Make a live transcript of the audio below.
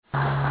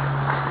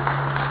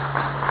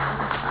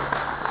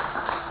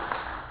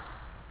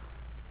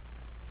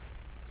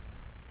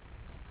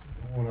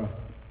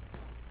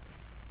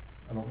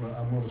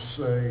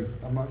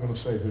I'm not going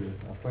to say who.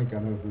 I think I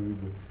know who,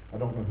 but I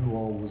don't know who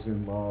all was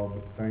involved.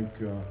 But thank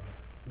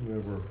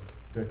whoever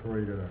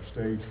decorated our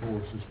stage for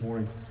us this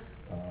morning.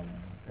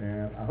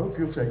 And I hope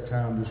you'll take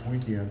time this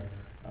weekend.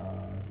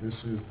 This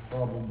is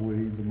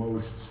probably the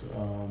most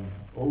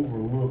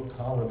overlooked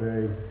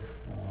holiday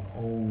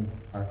on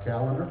our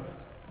calendar.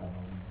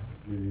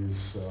 It is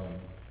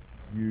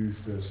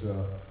used as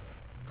a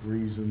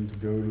reason to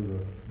go to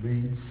the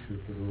beach or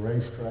to the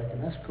racetrack,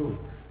 and that's cool.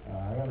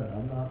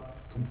 I'm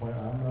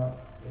not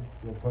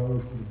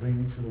opposed to the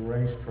beach or the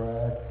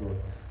racetrack or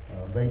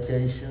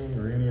vacation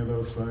or any of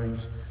those things,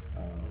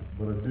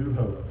 but I do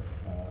hope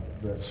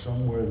that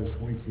somewhere this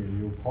weekend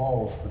you'll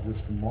pause for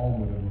just a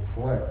moment and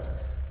reflect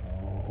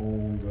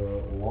on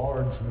the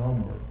large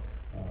number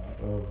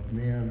of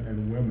men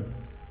and women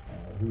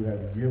who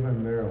have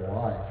given their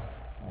life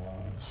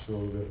so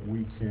that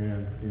we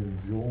can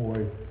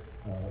enjoy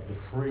the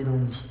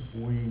freedoms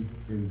we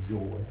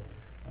enjoy.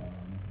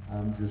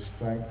 I'm just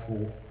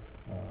thankful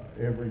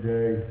every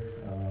day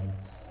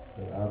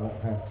that I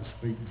don't have to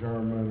speak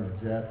German or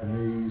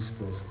Japanese,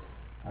 because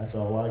that's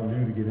all I can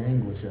do to get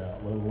English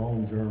out, let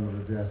alone German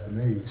or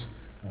Japanese.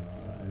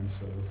 And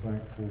so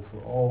thankful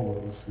for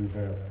all those who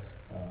have,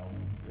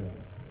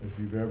 if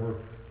you've ever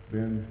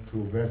been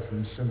to a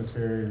veteran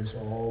cemetery and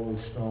saw all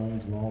those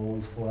stones and all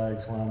those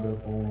flags lined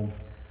up on them,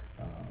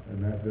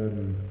 and that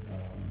doesn't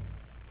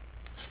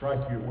strike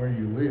you at where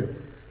you live,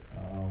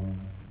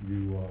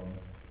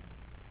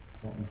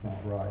 something's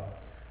not right.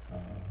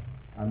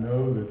 I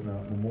know that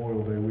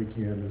Memorial Day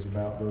weekend is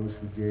about those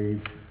who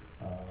gave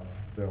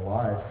their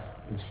life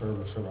in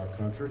service of our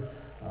country,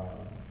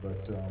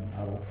 but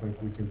I don't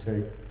think we can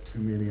take too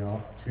many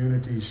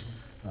opportunities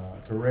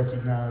to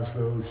recognize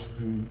those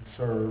who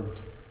served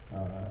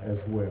as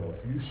well.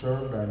 If you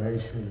served our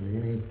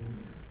nation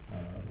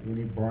in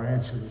any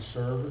branch of the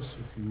service,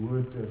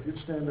 if you'd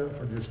stand up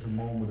for just a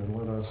moment and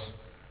let us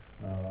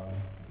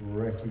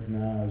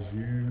recognize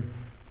you,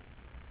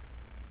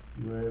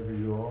 wherever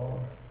you are.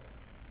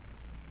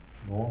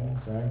 Norman,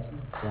 thank you.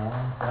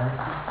 John, thank you.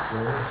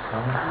 Fred,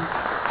 thank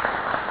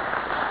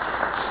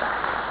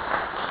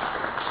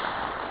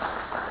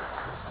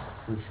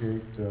you.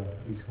 Appreciate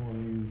each one of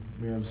you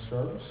men's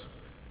service,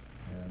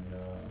 and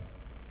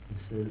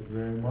appreciate it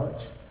very much.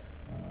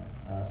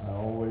 I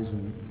always,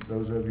 and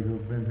those of you who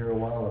have been here a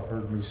while have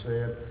heard me say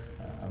it,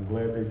 I'm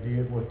glad they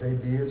did what they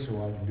did so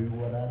I can do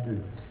what I do.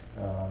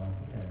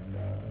 And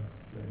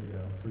they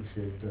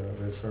appreciate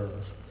their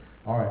service.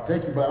 All right,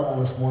 take your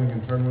Bible this morning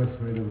and turn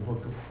with me to the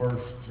book of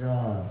 1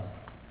 John.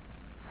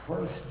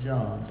 1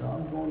 John.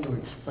 John's going to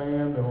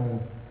expand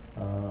on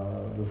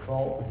the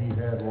thought that he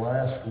had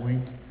last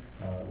week,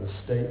 the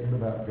statement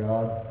about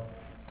God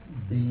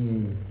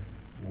being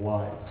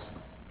light.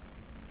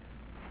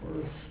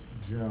 1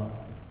 John.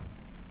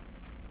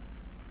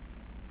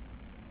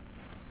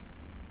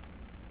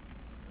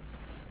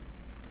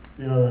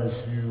 You know,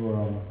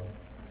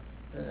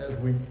 as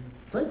we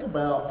think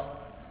about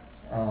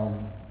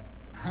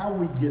how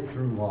we get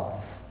through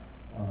life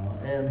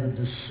and the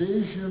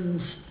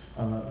decisions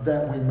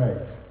that we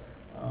make,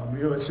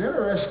 it's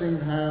interesting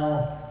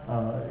how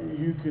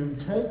you can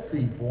take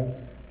people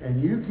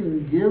and you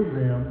can give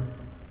them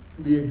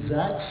the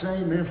exact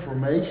same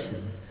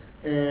information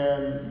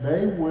and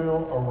they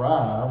will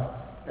arrive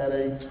at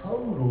a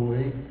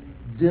totally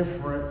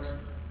different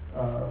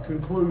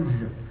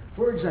conclusion.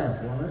 For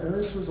example, and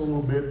this is a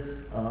little bit,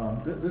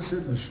 this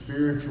isn't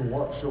spiritual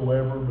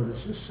whatsoever, but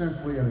it's just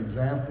simply an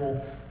example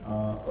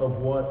of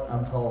what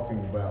I'm talking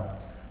about.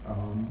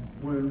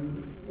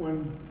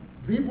 When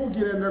people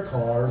get in their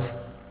cars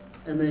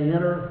and they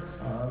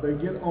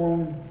get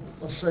on,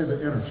 let's say, the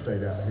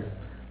interstate out here.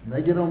 And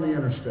they get on the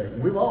interstate.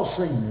 And we've all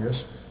seen this.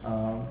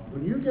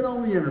 When you get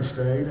on the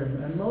interstate,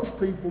 and most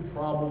people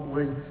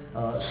probably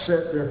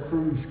set their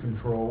cruise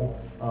control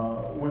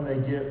when they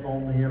get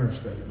on the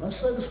interstate. Let's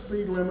say the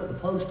speed limit, the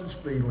posted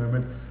speed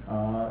limit,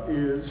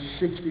 is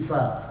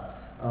 65.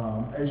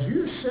 As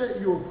you set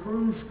your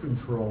cruise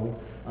control,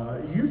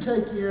 you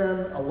take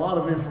in a lot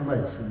of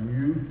information.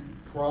 You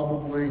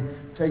probably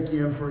take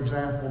in, for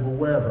example, the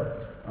weather.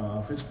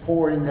 If it's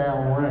pouring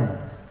down rain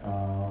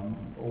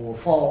or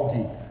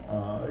foggy,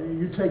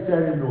 you take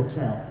that into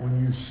account when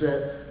you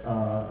set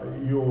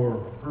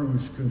your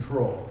cruise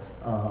control.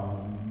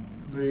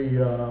 The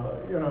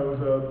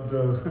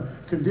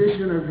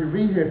condition of your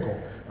vehicle,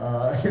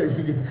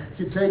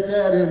 you take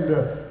that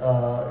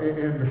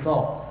into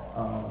thought.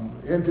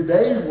 In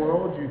today's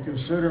world, you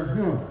consider,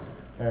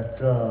 at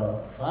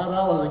 $5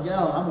 a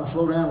gallon, I'm going to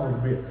slow down a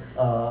little bit.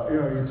 You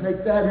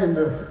take that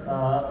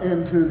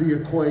into the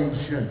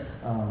equation.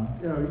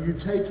 You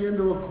take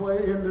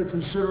into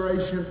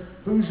consideration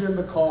who's in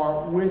the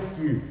car with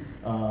you.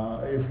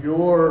 If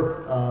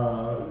your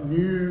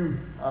new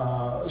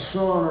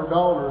son or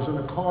daughter's in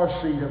the car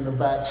seat in the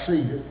back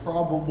seat, it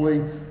probably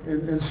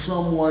in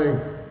some way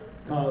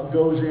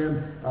goes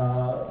in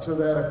to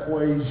that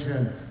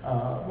equation.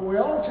 But we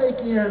all take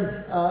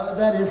in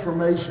that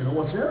information. And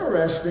what's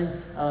interesting,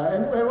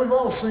 and we've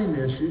all seen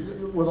this,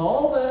 with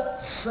all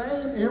that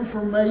same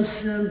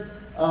information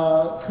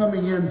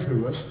coming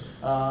into us.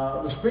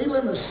 The speed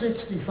limit is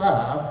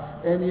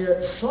 65, and yet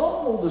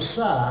some will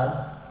decide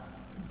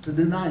to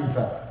do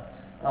 95.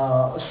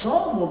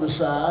 Some will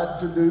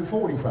decide to do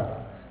 45.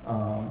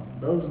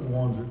 Those are the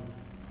ones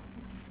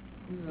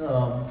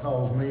that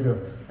cause me to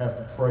have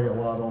to pray a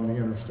lot on the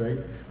interstate.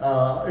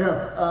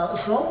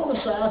 Some will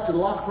decide to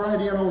lock right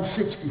in on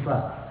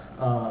 65.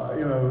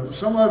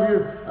 Some of you,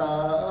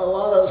 a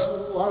lot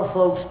of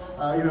folks,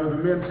 the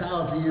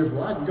mentality is,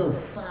 well, I can go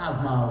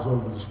 5 miles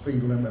over the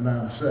speed limit and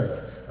I'm safe.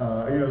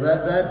 But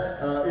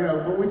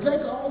we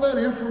take all that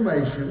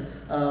information,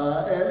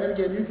 and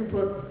again, you can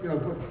put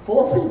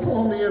 4 people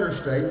on the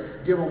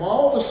interstate, give them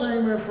all the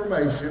same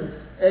information,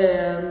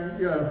 and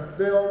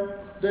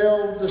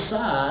they'll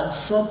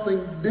decide something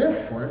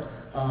different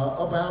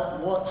about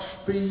what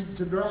speed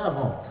to drive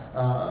on.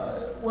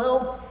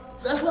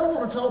 That's what I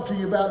want to talk to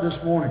you about this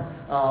morning.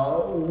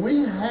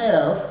 We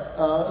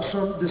have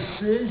some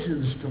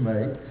decisions to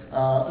make,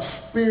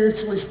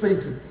 spiritually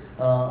speaking.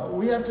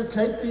 We have to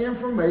take the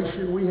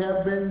information we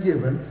have been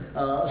given,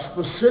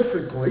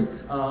 specifically,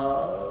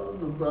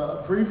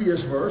 the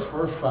previous verse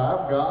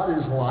 5, God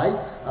is light.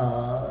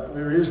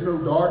 There is no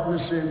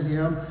darkness in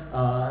him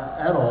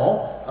at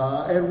all.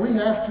 And we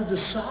have to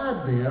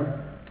decide then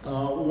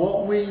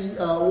what we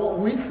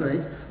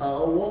think,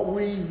 what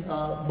we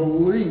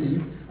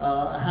believe,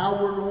 how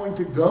we're going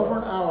to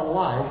govern our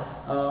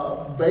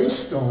life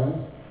based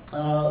on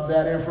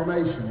that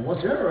information.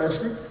 What's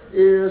interesting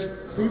is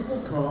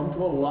people come to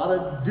a lot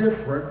of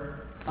different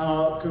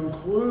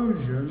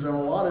conclusions and a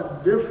lot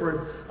of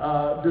different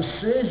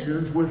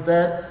decisions with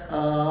that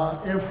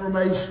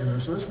information.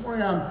 And so this morning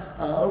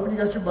you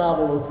got your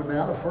Bible open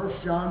now to 1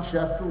 John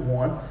chapter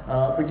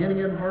 1, beginning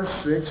in verse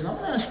 6. And I'm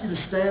going to ask you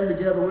to stand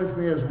together with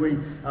me as we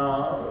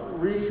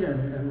read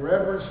and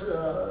reverence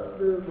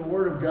the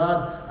Word of God.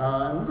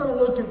 And we're going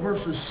to look at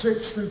verses 6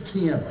 through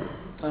 10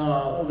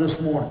 this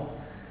morning.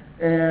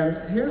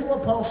 And here's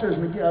what Paul says,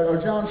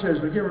 or John says,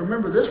 and again,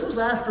 remember, this was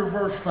after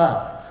verse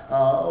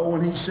 5,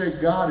 when he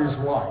said God is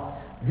light.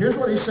 Here's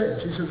what he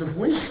says. He says, if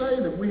we say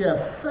that we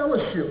have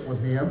fellowship with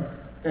him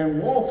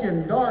and walk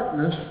in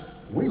darkness,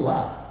 we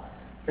lie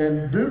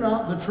and do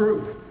not the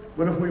truth.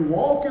 But if we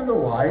walk in the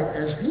light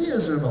as he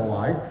is in the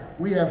light,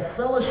 we have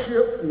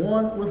fellowship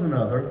one with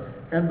another,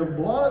 and the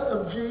blood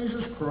of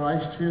Jesus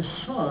Christ, his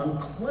Son,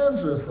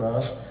 cleanseth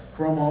us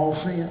from all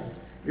sin.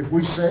 If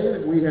we say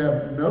that we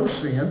have no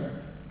sin,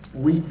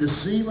 we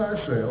deceive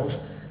ourselves,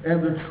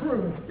 and the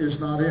truth is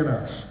not in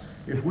us.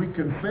 If we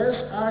confess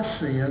our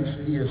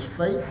sins, he is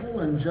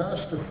faithful and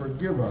just to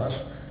forgive us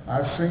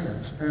our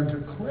sins and to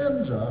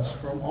cleanse us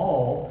from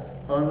all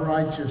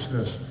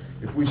unrighteousness.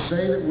 If we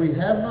say that we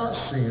have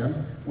not sinned,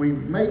 we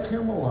make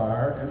him a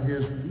liar, and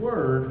his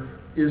word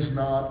is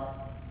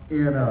not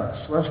in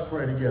us. Let's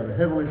pray together.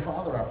 Heavenly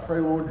Father, I pray,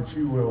 Lord, that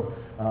you will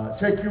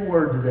take your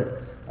word today.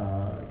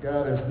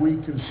 God, as we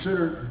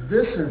consider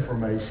this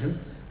information,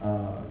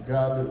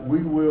 God, that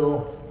we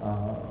will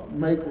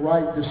make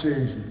right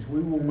decisions.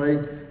 We will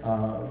make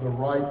the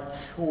right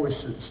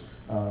choices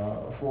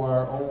for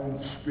our own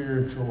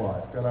spiritual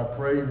life. God, I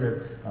pray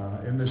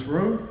that in this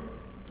room,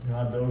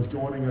 God, those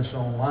joining us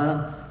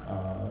online,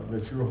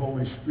 that your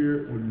Holy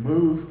Spirit would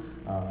move.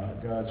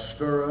 God,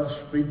 stir us,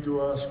 speak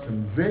to us,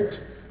 convict,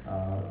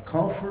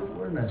 comfort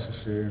where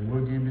necessary, and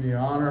we'll give you the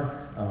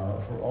honor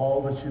for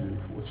all that you do.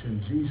 For it's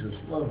in Jesus'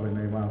 lovely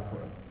name I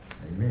pray.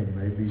 Amen.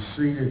 You may be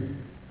seated.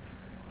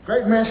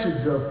 Great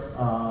message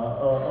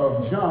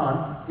of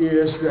John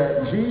is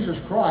that Jesus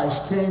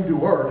Christ came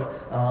to earth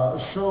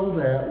so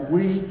that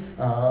we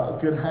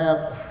could have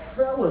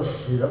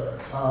fellowship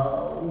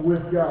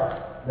with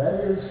God.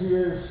 That's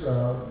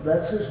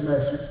his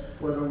message,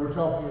 whether we're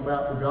talking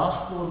about the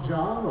Gospel of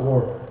John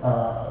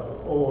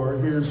or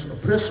his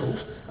epistles,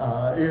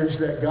 is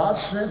that God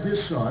sent his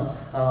Son.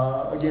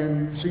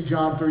 Again, see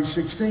John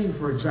 3:16,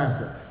 for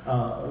example.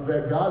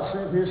 That God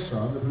sent his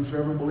Son, that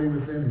whosoever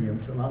believeth in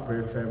him shall not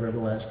perish but have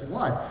everlasting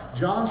life.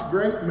 John's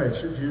great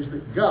message is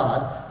that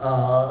God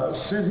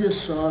sent his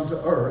Son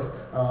to earth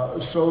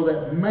so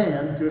that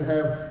man could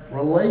have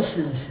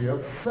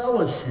relationship,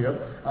 fellowship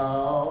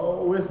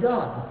with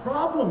God. The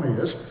problem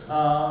is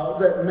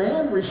that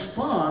man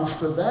responds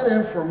to that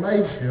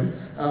information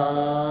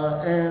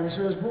and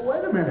says, well,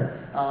 wait a minute,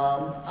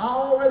 I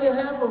already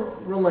have a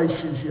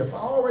relationship. I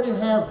already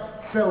have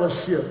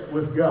fellowship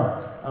with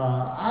God.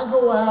 I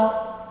go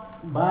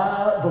out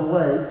by the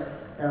lake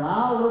and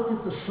I look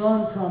at the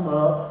sun come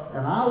up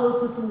and I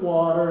look at the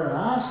water and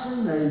I see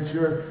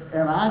nature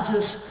and I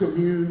just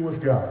commune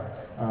with God.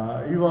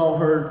 You've all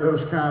heard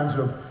those kinds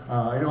of,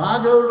 I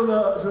go to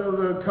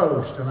the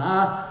coast and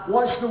I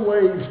watch the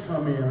waves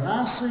come in and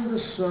I see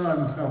the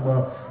sun come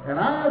up and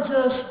I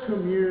just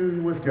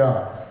commune with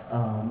God.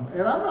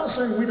 And I'm not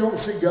saying we don't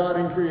see God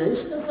in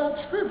creation. In fact,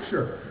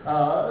 Scripture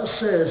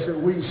says that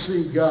we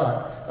see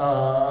God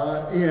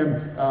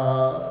in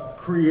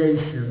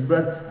creation.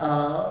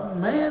 But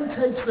man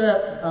takes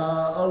that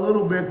a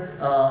little bit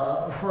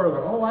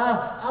further. Oh,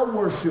 I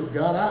worship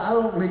God. I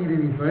don't need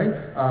anything.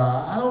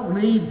 I don't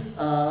need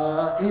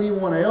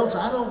anyone else.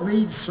 I don't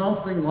need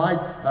something like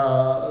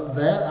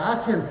that.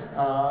 I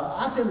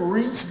can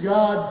reach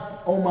God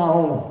on my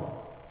own.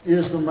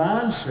 Is the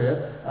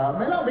mindset.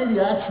 May not be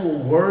the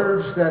actual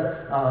words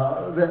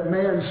that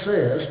man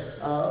says,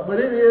 but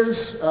it is,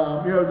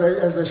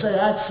 as they say,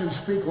 actions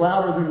speak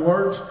louder than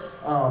words.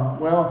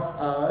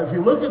 If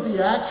you look at the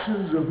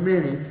actions of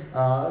many,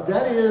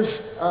 that is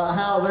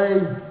how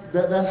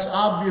that's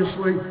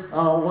obviously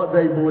what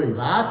they believe.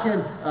 I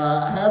can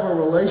have a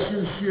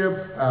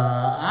relationship.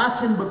 I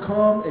can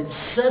become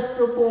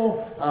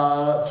acceptable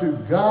to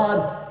God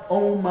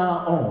on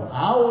my own.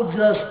 I will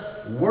just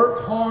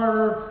work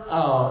harder,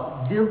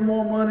 give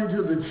more money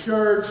to the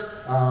church.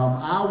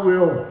 I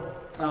will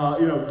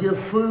give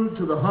food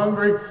to the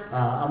hungry.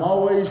 I'm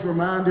always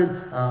reminded,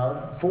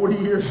 40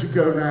 years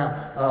ago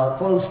now,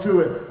 close to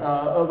it,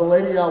 of a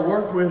lady I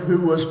worked with who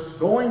was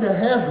going to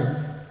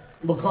heaven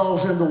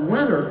because in the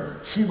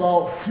winter she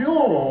bought fuel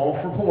oil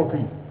for poor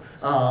people.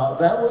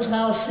 That was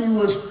how she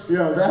was, you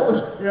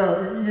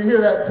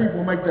hear that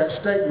people make that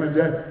statement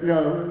that,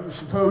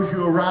 suppose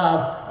you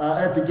arrive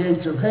at the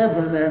gates of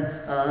heaven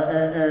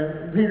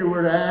and Peter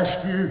were to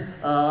ask you,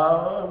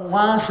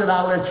 why should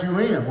I let you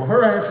in? Well,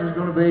 her answer is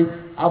going to be,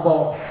 I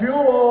bought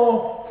fuel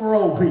oil for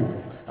old people.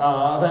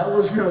 That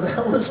was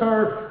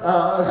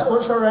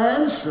her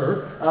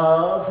answer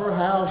for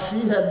how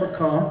she had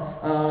become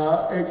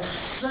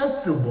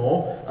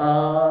acceptable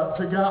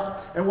to God.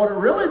 And what it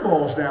really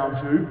boils down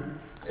to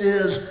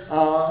is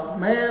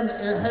man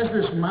has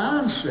this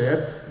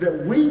mindset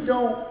that we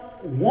don't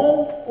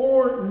want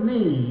or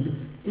need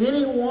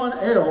anyone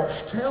else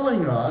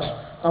telling us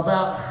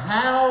about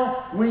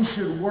how we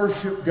should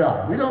worship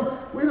God. We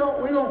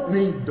don't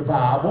need the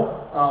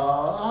Bible.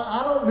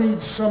 I don't need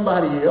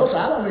somebody else.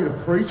 I don't need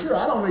a preacher.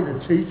 I don't need a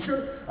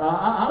teacher.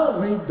 I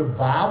don't need the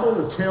Bible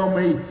to tell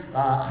me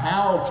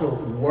how to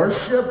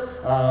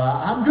worship.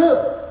 I'm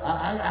good.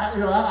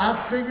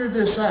 I figured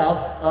this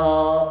out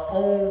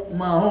on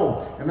my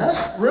own. And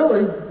that's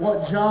really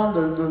what John,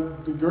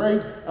 the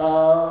great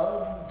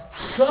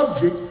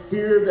subject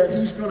here that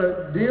he's going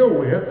to deal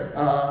with,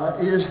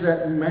 is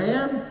that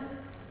man,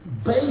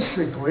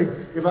 basically,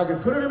 if I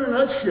could put it in a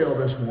nutshell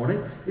this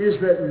morning, is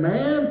that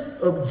man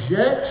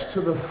objects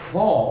to the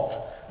thought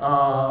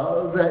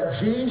that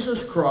Jesus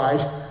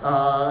Christ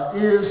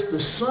is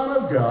the Son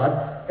of God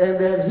and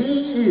that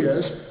he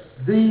is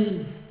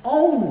the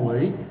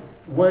only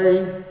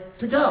way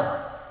to God.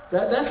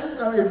 That's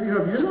if you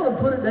just want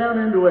to put it down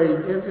into a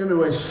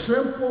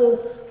simple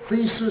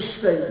thesis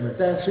statement,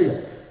 that's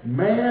it.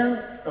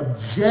 Man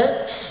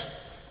objects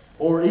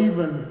or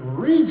even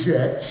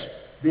rejects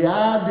the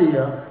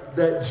idea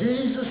that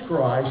Jesus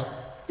Christ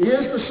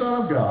is the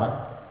Son of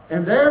God,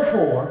 and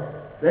therefore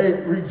they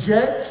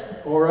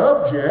reject or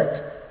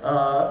object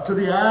to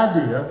the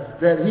idea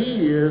that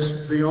he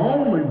is the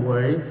only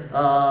way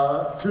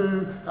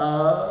to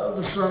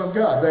the Son of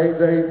God.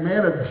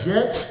 Man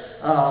objects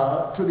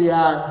to the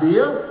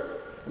idea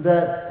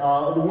that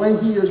the way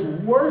he is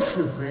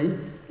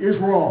worshiping is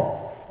wrong.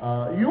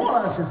 I'm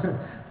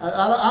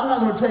not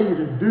going to tell you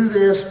to do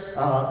this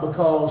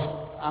because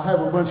I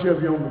have a bunch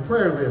of you on the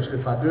prayer list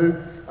if I do.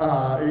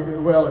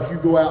 If you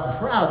go out and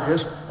try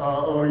this,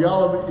 or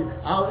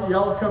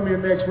y'all come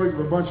in next week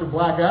with a bunch of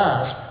black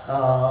eyes.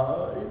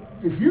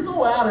 If you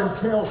go out and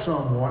tell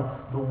someone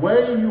the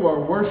way you are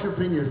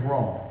worshiping is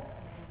wrong,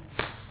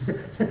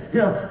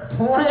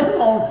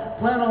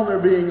 plan on there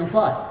being a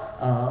fight.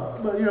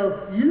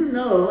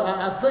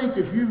 I think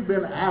if you've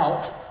been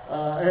out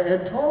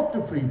and talked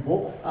to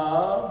people,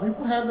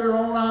 people have their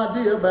own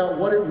idea about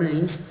what it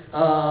means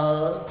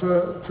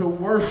to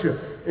worship.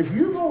 If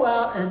you go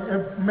out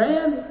and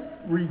man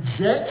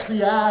rejects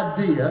the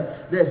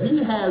idea that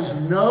he has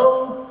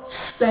no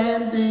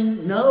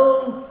standing,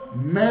 no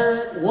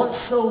merit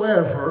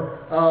whatsoever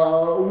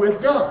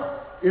with God.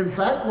 In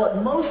fact,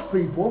 what most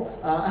people,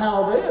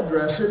 how they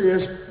address it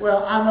is,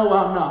 well, I know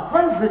I'm not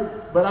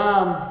perfect, but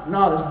I'm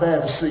not as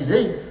bad as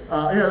CD.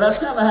 That's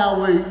kind of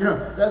how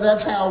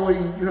that's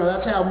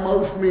how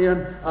most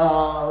men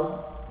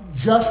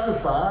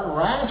justify and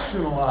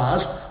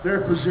rationalize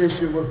their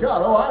position with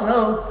God. Oh, I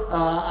know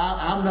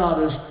I'm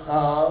not as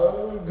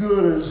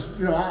good as,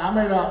 I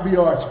may not be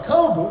Archie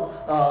Coble,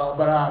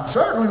 but I'm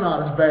certainly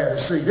not as bad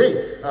as CD.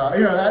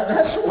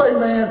 That's the way,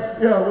 man,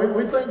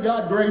 we think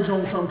God grades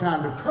on some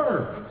kind of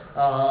curve.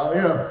 I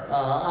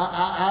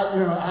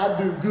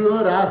do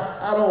good,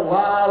 I don't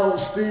lie, I don't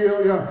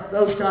steal,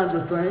 those kinds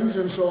of things,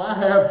 and so I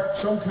have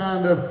some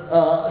kind of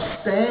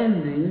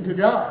standing to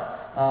God.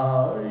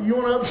 You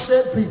want to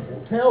upset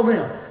people, tell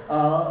them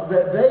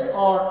that they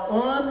are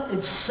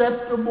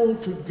unacceptable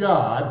to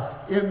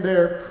God in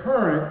their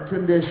current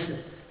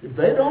condition. If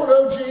they don't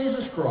know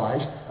Jesus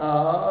Christ,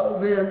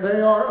 then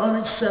they are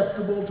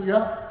unacceptable to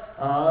God.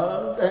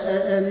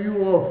 And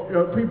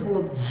people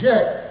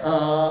object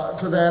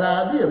to that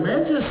idea.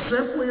 Man just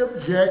simply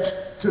objects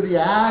to the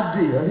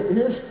idea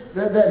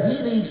that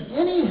he needs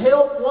any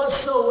help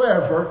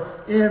whatsoever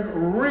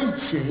in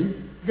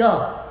reaching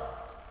God.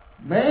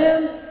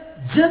 Man,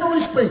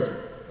 generally speaking,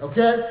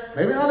 okay,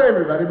 maybe not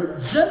everybody,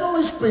 but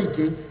generally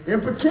speaking,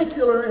 in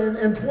particular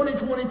in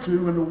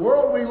 2022, in the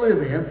world we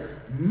live in,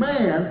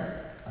 man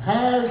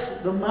has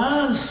the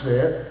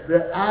mindset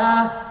that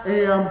I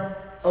am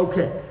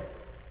okay.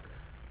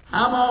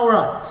 I'm all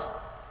right.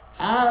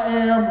 I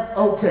am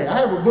okay. I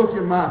have a book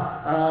in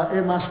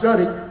my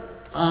study,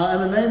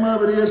 and the name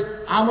of it is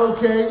I'm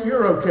Okay,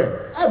 You're Okay.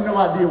 I have no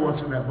idea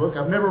what's in that book.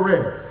 I've never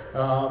read it.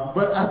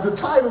 But the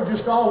title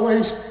just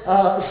always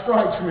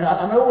strikes me.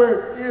 I know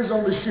where it is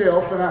on the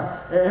shelf, and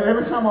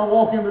every time I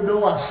walk in the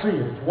door, I see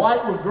it. It's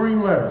white with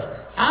green letters.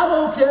 I'm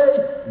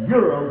okay,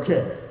 you're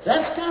okay.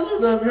 That's kind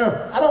of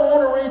I don't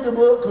want to read the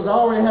book because I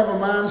already have a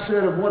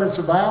mindset of what it's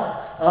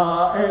about.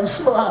 And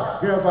so,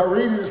 if I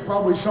read it, it's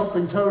probably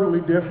something totally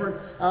different.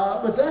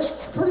 But that's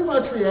pretty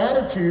much the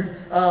attitude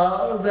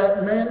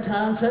that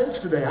mankind takes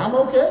today. I'm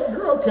okay,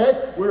 you're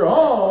okay. We're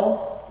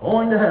all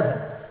going to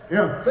heaven.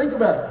 Think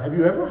about it. Have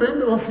you ever been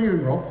to a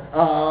funeral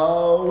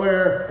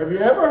have you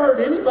ever heard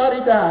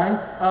anybody dying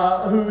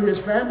who his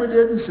family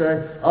didn't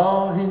say,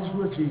 oh, he's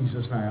with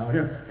Jesus now.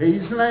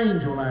 He's an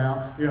angel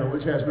now,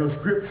 which has no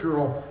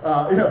scriptural,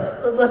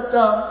 but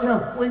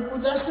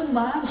that's the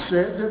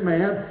mindset that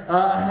man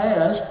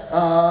has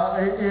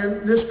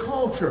in this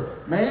culture.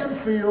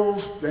 Man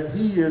feels that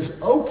he is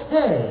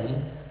okay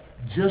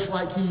just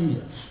like he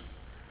is.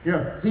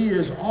 He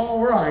is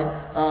all right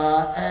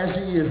as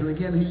he is. And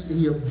again,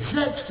 he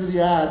objects to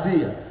the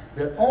idea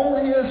that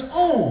on his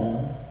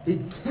own, he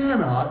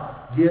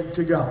cannot get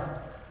to God.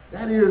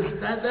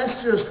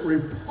 That's just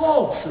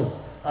repulsive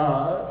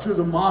to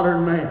the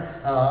modern man,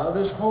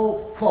 this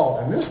whole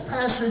thought. And this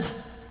passage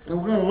that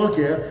we're going to look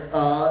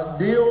at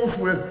deals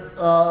with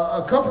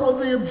a couple of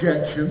the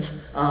objections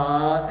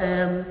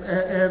and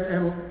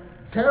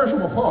tears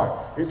them apart.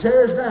 It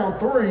tears down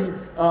three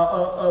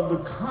of the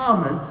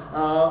common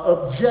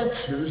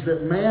objections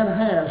that man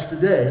has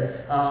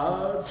today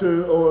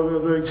or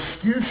the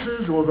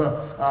excuses or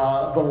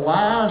the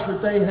lies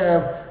that they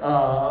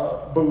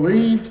have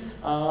believed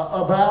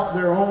about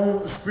their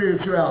own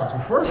spirituality.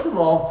 First of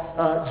all,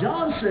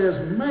 John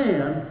says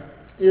man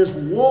is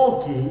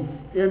walking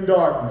in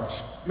darkness.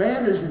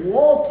 Man is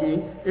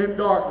walking in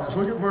darkness.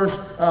 Look at verse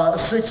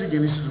 6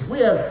 again. He says, if we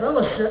have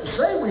fellowship,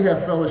 say we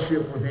have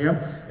fellowship with him,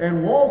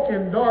 and walk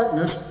in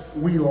darkness,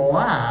 we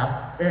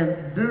lie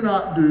and do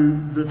not do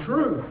the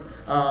truth.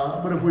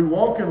 But if we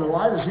walk in the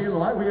light as he in the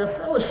light, we have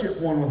fellowship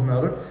one with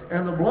another,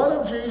 and the blood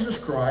of Jesus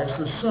Christ,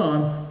 the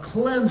Son,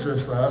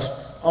 cleanses us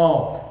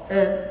all.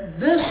 And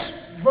this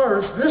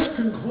verse, this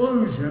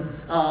conclusion,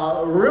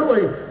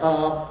 really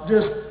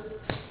just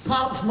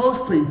pops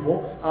most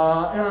people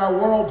in our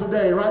world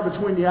today right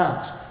between the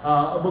eyes.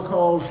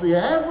 Because the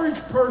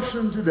average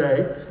person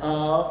today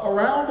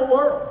around the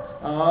world,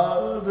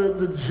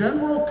 the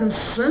general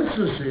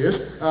consensus is,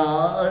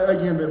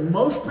 again, that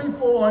most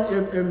people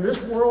in this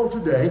world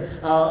today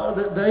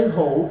that they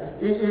hold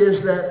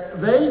is that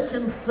they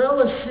can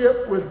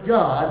fellowship with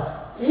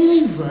God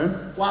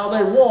even while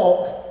they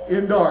walk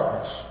in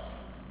darkness.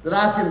 That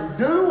I can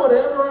do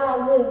whatever I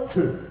want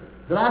to.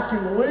 That I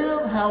can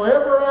live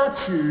however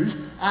I choose.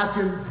 I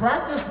can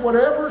practice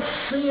whatever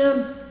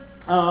sin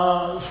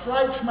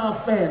strikes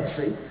my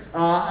fancy.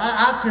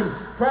 I can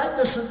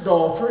practice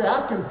adultery.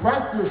 I can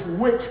practice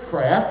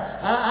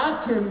witchcraft.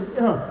 I can,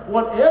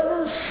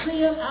 whatever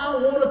sin I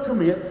want to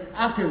commit,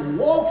 I can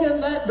walk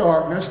in that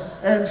darkness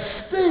and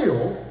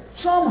still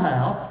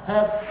somehow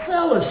have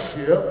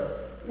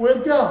fellowship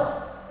with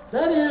God.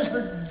 That is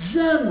the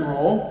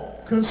general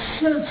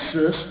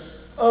consensus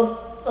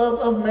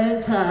of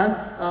mankind,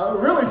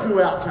 really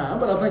throughout time,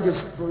 but I think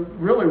it's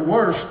really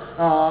worse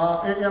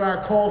in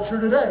our culture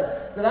today.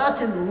 That I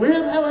can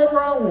live however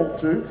I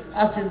want to,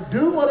 I can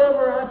do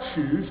whatever I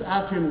choose,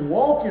 I can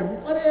walk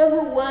in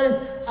whatever way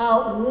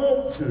I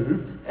want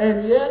to,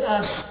 and yet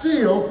I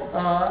still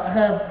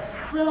have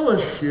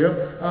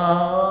fellowship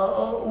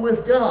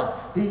with God.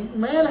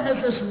 Man has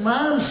this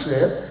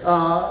mindset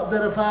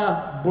that if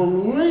I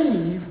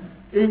believe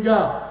in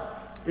God,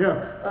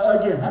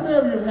 again, how many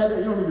of you have had that?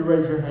 You don't need to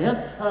raise your hand,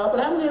 but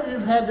how many of you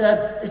have had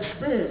that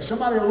experience?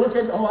 Somebody will look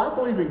at you, oh, I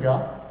believe in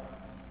God.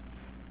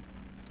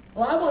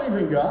 Oh, I believe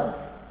in God.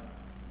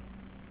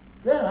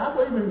 Yeah, I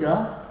believe in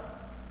God.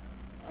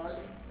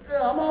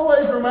 I'm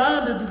always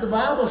reminded that the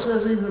Bible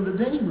says even the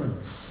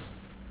demons,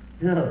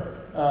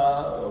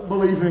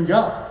 believe in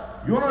God.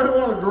 You want to know who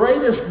one of the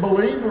greatest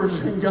believers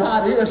in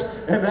God is?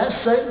 And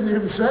that's Satan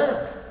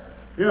himself.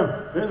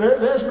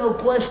 There's no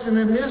question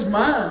in his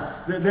mind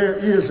that there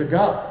is a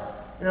God.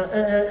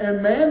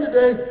 And man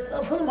today,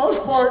 for the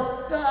most part,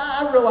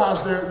 I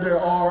realize there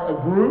are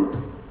a group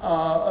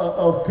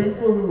of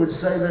people who would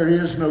say there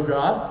is no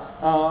God.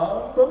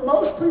 But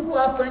most people,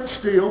 I think,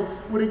 still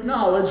would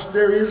acknowledge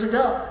there is a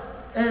God.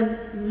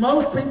 And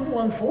most people,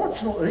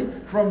 unfortunately,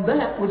 from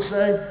that would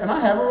say, and I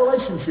have a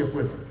relationship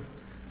with him.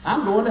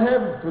 I'm going to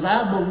heaven because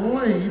I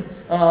believe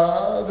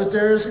that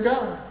there is a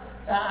God.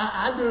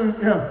 I do,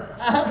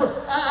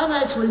 I've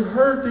actually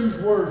heard these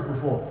words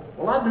before.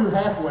 Well, I do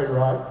halfway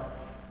right.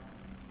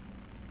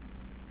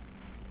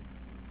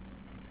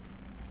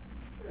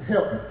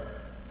 Help me.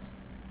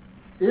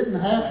 Isn't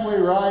halfway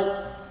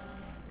right?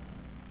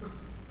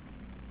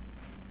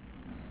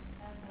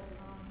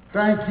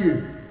 Thank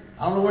you.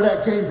 I don't know where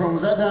that came from.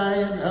 Was that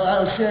Diane?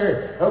 That was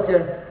Sherry.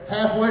 Okay.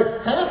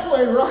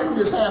 Halfway right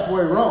is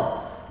halfway wrong.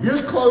 You're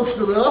as close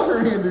to the other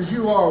end as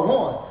you are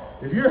one.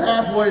 If you're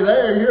halfway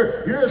there,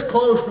 you're as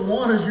close to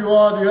one as you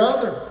are the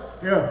other.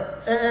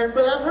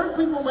 But I've heard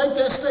people make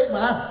that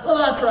statement. I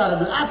try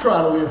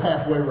to live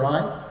halfway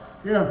right.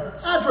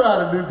 I try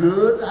to do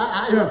good.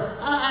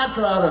 I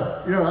try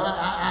to,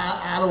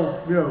 I don't,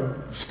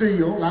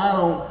 steal. I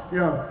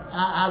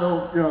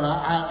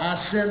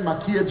send my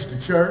kids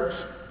to church.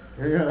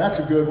 That's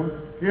a good one.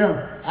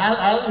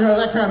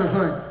 That kind of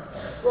thing.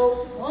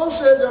 Well,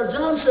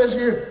 John says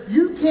here,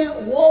 you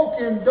can't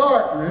walk in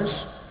darkness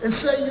and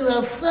say you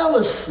have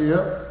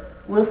fellowship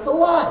with the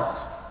light.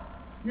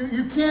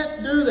 You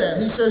can't do that.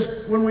 He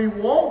says, when we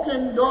walk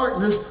in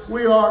darkness,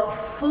 we are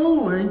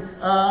fooling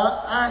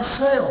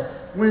ourselves.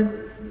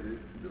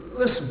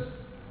 Listen,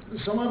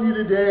 some of you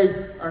today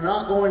are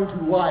not going to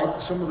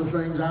like some of the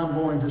things I'm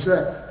going to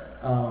say.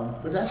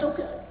 But that's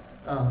okay.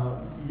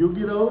 You'll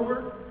get over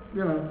it,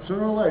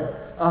 sooner or later.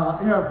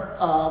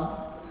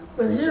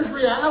 But here's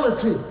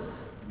reality.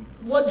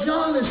 What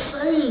John is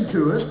saying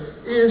to us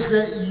is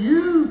that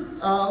you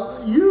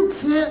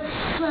can't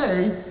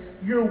say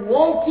you're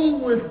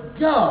walking with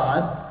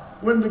God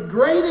when the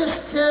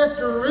greatest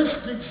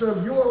characteristics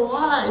of your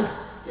life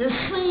is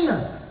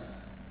sin.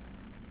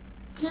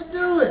 Can't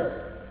do it.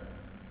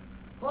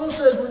 Paul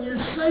says when you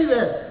say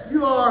that,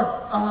 you are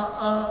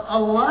a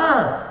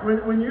liar.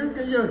 When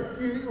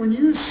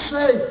you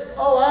say,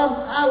 "Oh,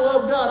 I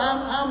love God,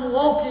 I'm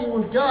walking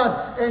with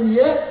God," and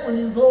yet when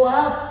you go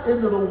out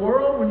into the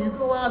world, when you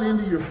go out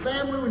into your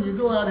family, when you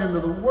go out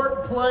into the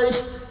workplace,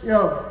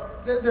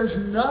 there's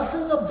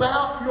nothing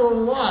about your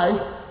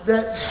life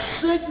that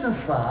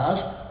signifies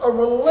a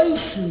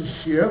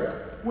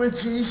relationship with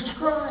Jesus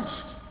Christ.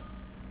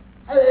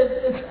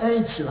 It's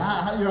ancient.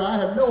 I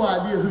have no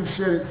idea who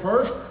said it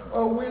first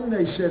or when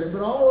they said it,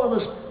 but all of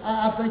us,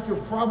 I think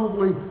you've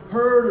probably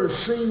heard or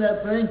seen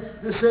that thing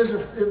that says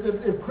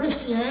if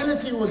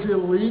Christianity was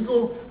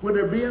illegal, would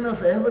there be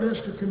enough evidence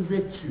to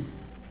convict you?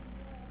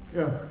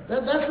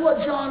 That's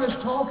what John is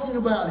talking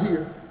about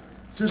here.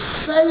 To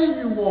say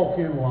you walk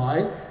in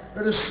light,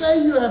 or to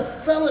say you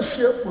have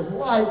fellowship with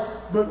light,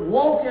 but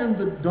walk in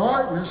the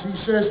darkness, he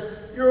says,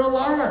 you're a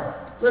liar.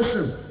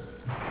 Listen,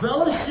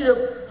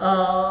 fellowship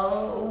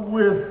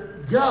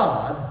with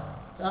God,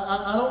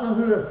 I don't know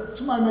who to,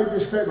 somebody made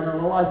this statement, I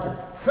don't like it.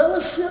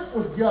 Fellowship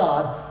with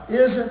God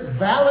isn't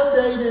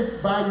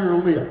validated by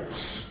your lips.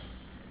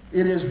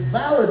 It is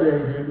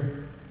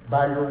validated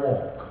by your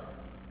walk.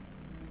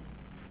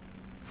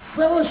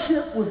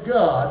 Fellowship with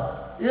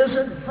God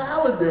isn't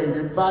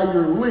validated by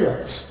your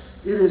lips.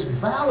 It is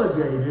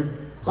validated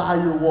by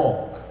your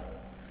walk.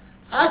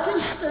 I can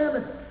stand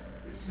it.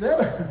 There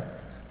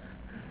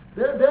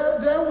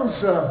was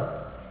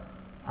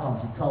I don't know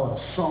if you call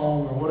it a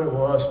song or what it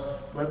was,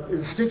 but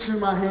it sticks in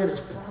my head.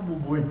 It's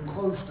probably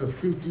close to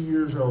 50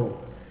 years old.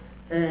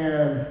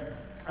 And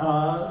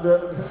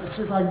let's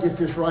see if I can get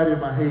this right in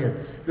my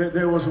head.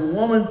 There was a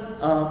woman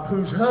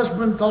whose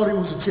husband thought he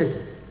was a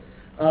chicken.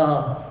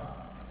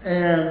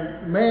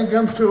 And the man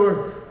comes to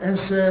her and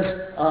says,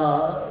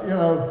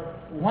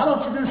 why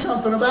don't you do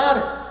something about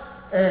it?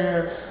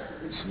 And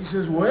she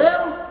says,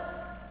 well,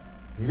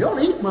 he don't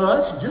eat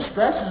much. He just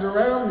scratches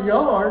around the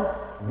yard.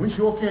 And we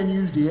sure can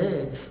use the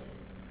eggs.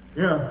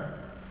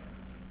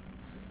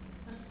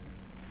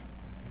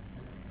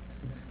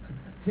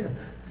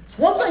 It's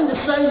one thing to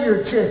say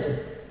you're a chicken.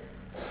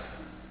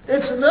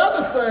 It's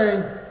another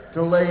thing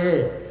to lay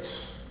eggs.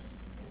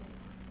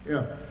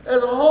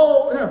 As a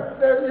whole,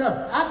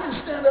 I can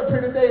stand up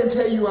here today and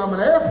tell you I'm an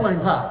airplane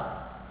pilot.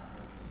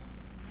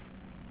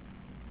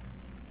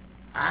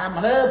 I'm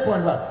an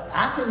airplane pilot.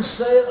 I can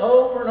say it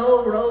over and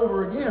over and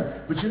over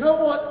again. But you know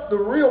what the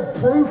real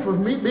proof of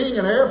me being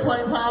an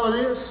airplane pilot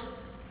is?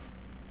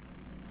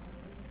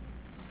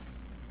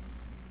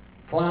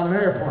 Flying an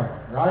airplane,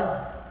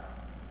 right?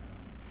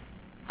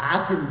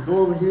 I can go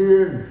over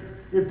here, and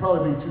it'd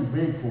probably be too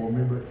big for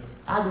me, but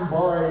I can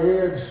borrow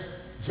Ed's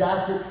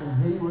jacket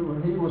from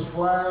when he was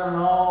flying and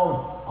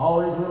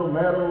all these little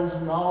medals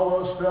and all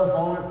those stuff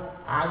on it.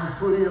 I can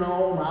put it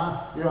on.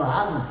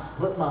 I can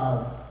put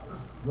my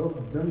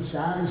them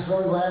shiny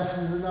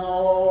sunglasses and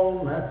all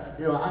on.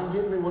 I can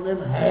get me one of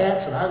them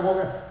hats, and I can walk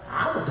around.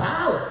 I'm a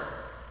pilot.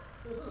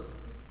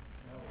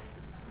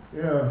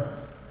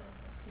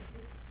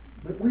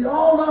 But we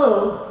all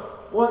know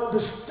what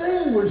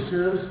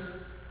distinguishes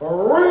a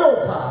real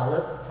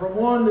pilot from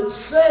one that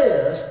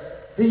says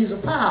he's a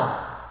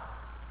pilot.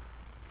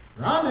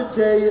 And I'm going to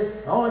tell you,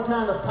 the only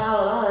kind of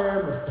pilot I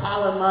am is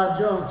piling my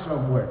junk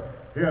somewhere.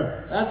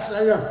 There's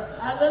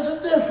a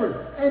difference.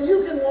 And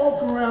you can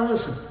walk around,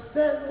 listen,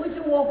 we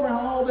can walk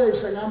around all day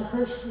saying, I'm a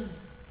Christian.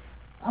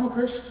 I'm a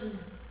Christian.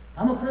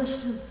 I'm a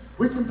Christian.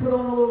 We can put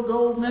on a little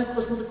gold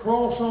necklace with a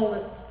cross on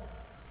it.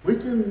 We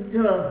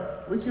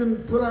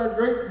can put our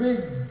great big,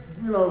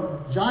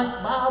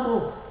 giant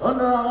Bible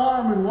under our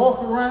arm and walk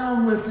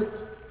around with it.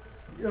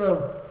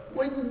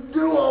 We can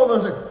do all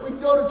those things. We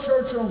can go to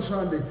church on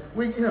Sunday.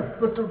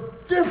 But the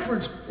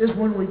difference is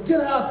when we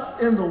get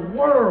out in the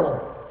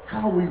world,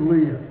 how we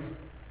live.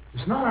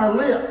 It's not our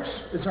lips,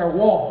 it's our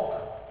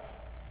walk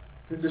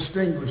that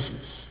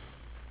distinguishes.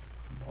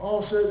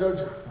 Paul said,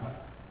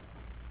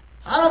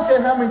 I don't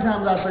care how many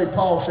times I say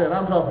Paul said,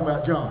 I'm talking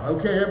about John.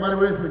 Okay, everybody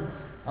with me?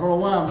 I don't know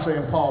why I'm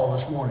saying Paul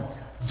this morning.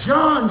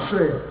 John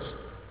says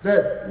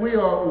that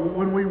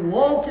when we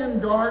walk in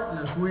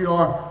darkness, we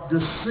are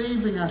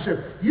deceiving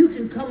ourselves. You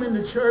can come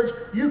into church,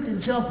 you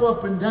can jump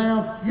up and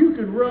down, you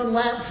can run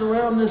laps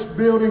around this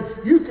building,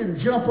 you can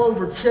jump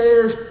over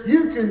chairs,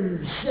 you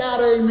can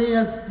shout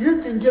amen,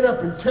 you can get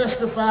up and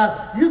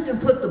testify, you can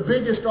put the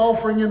biggest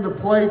offering in the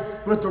plate,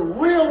 but the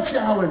real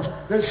challenge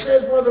that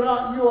says whether or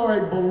not you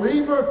are a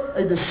believer,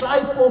 a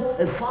disciple,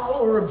 a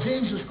follower of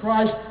Jesus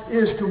Christ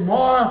is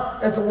tomorrow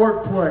at the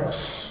workplace.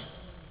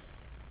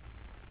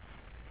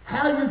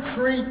 How you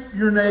treat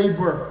your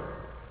neighbor.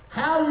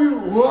 How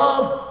you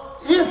love,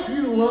 if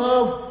you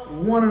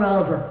love one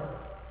another.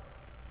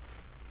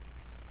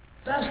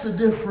 That's the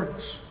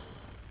difference.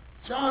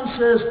 John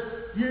says,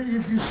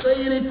 if you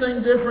say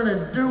anything different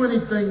and do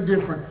anything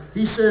different,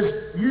 he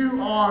says,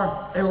 you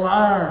are a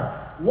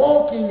liar,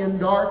 walking in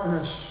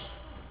darkness,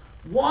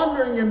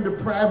 wandering in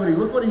depravity.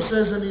 Look what he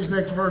says in these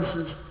next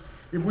verses.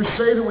 If we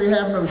say that we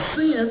have no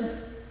sin,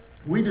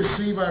 we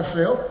deceive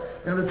ourselves,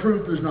 and the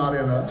truth is not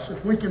in us.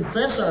 If we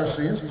confess our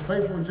sins, he's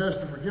faithful and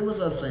just to forgive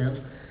us our sins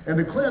and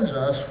to cleanse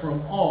us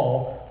from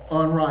all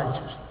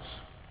unrighteousness.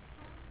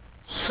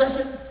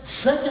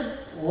 Second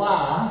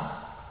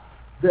lie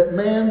that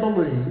man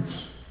believes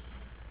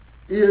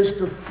is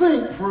to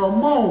think for a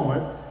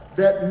moment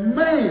that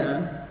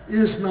man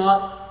is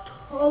not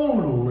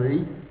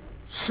totally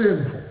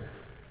sinful.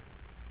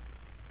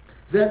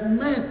 That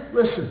man,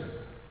 listen,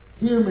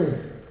 hear me.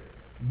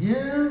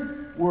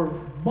 You were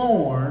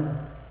born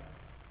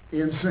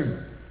in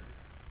sin.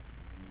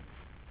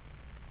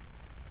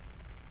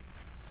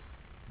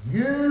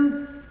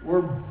 You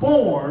were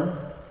born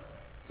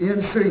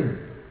in sin.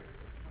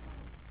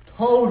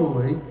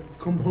 Totally,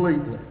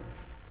 completely.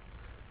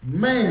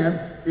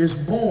 Man is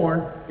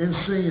born in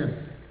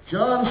sin.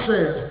 John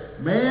says,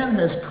 man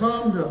has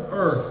come to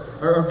earth,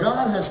 or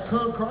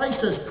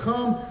Christ has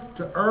come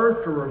to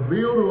earth to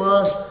reveal to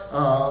us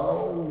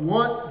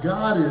what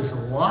God is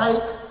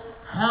like,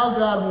 how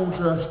God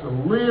wants us to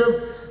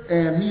live,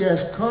 and he has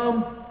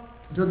come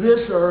to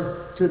this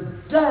earth to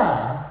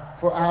die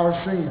for our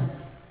sin.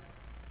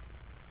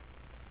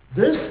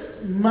 This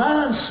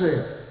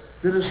mindset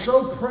that is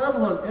so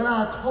prevalent in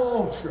our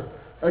culture,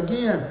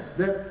 again,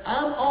 that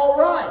I'm all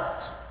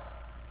right,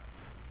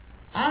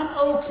 I'm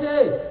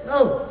okay.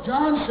 No,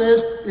 John says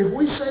if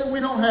we say we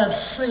don't have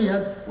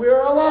sin, we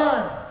are a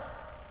liar.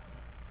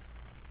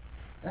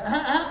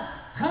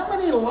 How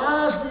many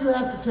lies do you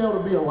have to tell to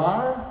be a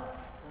liar?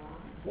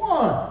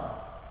 One.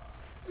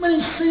 How many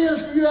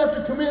sins do you have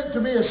to commit to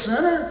be a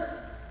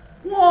sinner?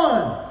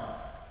 One.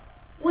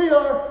 We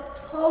are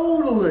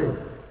totally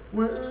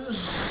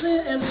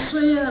in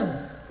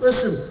sin.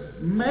 Listen,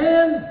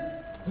 man,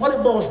 what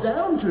it boils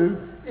down to,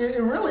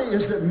 it really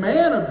is that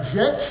man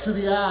objects to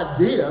the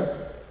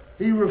idea,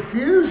 he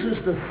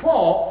refuses the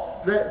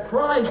thought that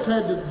Christ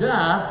had to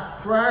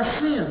die for our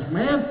sins.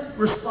 Man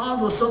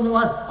responds with something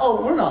like,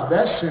 oh, we're not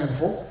that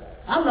sinful.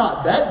 I'm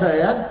not that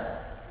bad.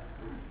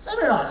 They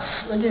may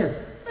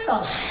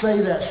not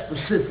say that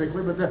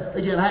specifically, but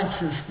again,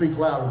 actions speak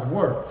louder than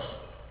words.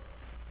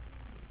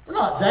 We're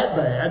not that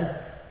bad.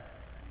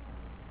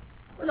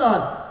 We're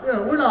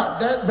not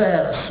that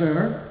bad a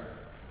sinner.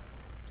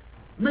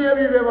 Many of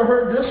you have ever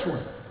heard this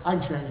one. I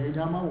can change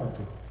anytime I want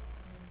to.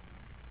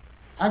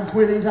 I can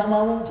quit anytime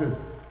I want to.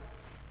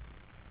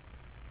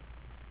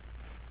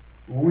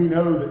 We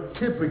know that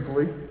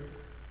typically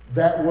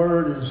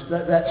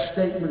that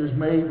statement is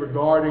made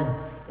regarding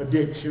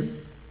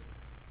addiction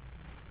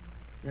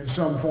in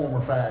some form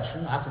or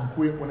fashion. I can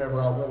quit whenever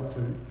I want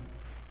to.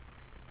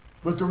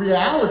 But the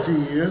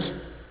reality is,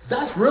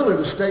 that's really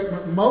the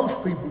statement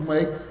most people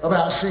make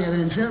about sin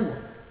in general.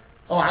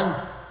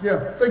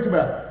 Think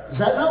about it. Is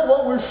that not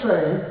what we're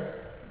saying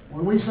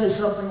when we say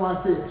something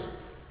like this?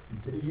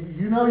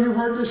 You know you've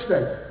heard this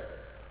statement.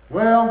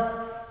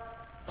 Well,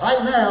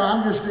 right now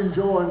I'm just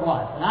enjoying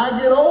life. When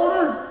I get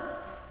older,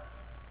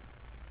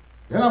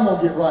 then I'm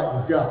going to get right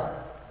with God.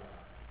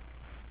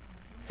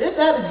 Isn't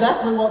that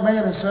exactly what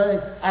man is saying?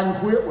 I can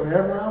quit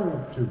whenever I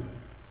want to.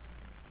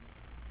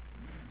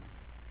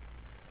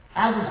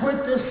 I can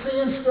quit this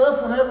sin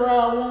stuff whenever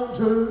I want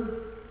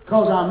to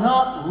because I'm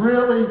not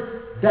really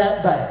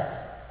that bad.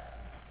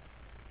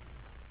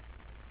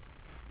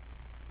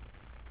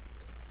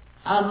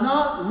 I'm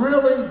not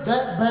really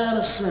that bad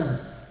a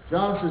sinner.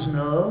 John says,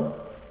 no,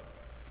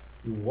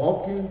 you're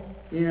walking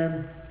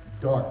in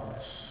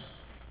darkness.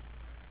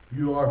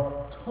 You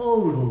are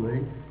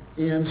totally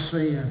in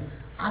sin.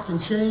 I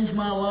can change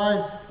my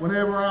life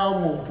whenever I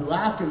want to.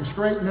 I can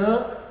straighten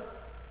up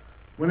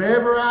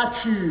whenever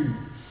I choose.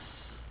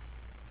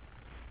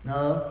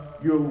 No,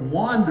 you're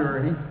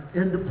wandering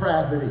in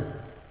depravity.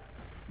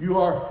 You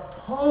are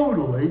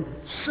totally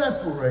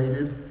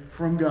separated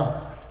from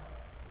God.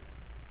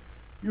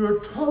 You are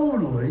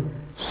totally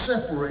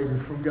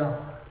separated from God.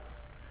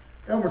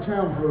 Elmer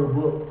Towns wrote a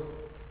book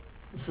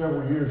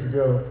several years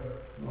ago.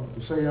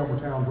 To say Elmer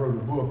Towns wrote a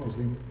book is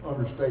the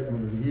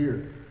understatement of the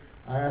year.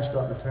 I asked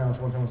Dr. Towns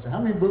one time, I said,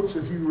 how many books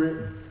have you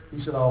written?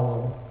 He said, all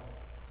of them.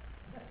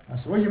 I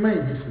said, what do you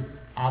mean? He said,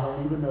 I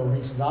don't even know.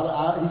 He says,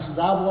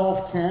 I've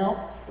lost count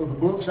of the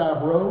books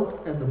I've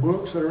wrote and the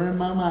books that are in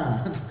my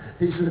mind.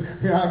 He said,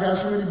 I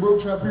got so many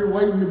books up here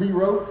waiting to be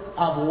wrote,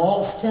 I've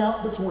lost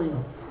count between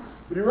them.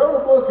 But he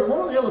wrote a book, and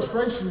one of the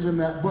illustrations in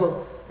that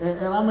book,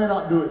 and I may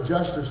not do it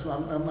justice,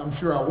 I'm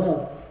sure I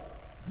won't.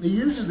 He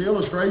uses the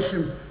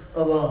illustration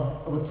of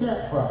a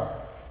campfire.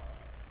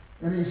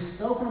 And he's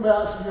talking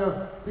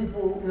about,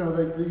 people,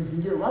 you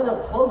can get right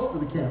up close to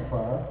the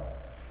campfire,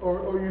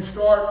 or you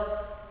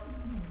start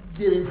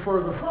getting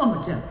further from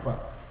the campfire.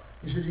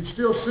 He says you can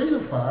still see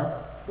the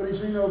fire, but he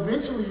said,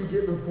 eventually you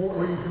get to the point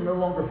where you can no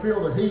longer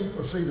feel the heat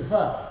or see the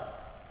fire.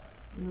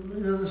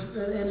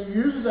 And he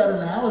uses that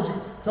analogy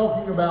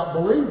talking about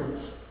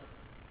believers,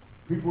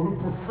 people who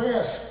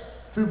profess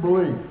to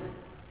believe.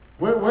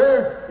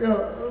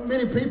 Where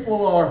many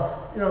people are,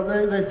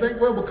 they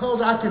think, well,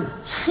 because I can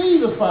see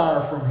the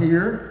fire from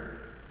here,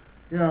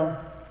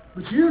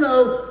 but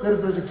that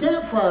if there's a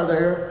campfire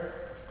there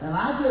and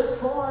I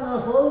get far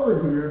enough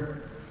over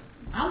here,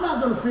 I'm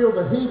not going to feel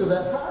the heat of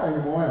that fire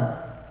anymore, am I?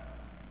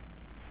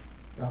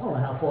 I don't know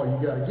how far you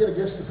got to get. I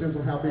guess it depends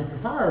on how big the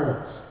fire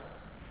is.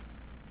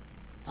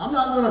 I'm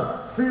not going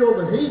to feel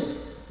the heat.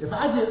 If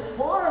I get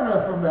far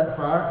enough from that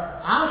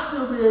fire, I'll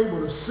still be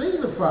able to see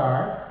the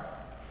fire.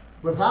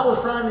 But if I was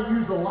trying to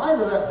use the light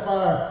of that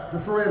fire to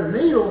thread a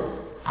needle,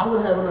 I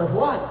wouldn't have enough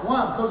light.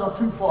 Why? Because I'm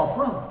too far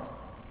from it.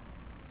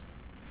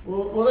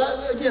 Well,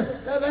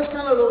 that's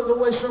kind of the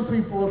way some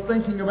people are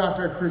thinking about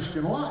their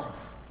Christian life.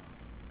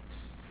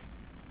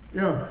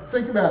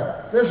 Think about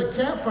it. There's a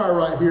campfire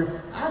right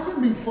here. I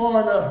can be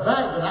far enough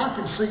back that I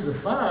can see the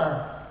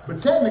fire,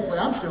 but technically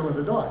I'm still in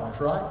the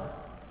darkness, right?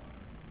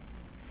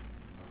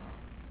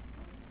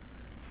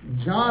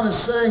 John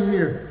is saying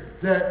here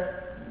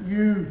that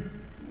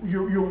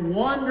you're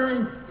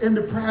wandering in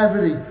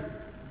depravity.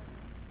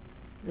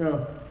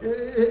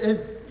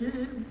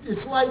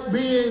 It's like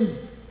being,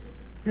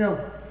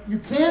 you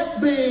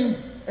can't be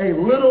a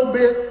little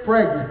bit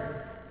pregnant.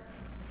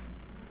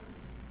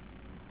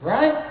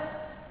 Right?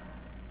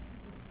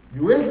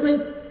 You with me?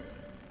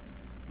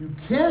 You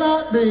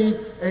cannot be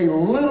a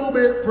little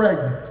bit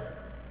pregnant.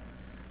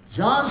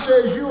 John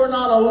says you are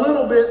not a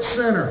little bit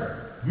sinner.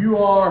 You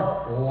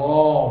are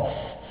lost.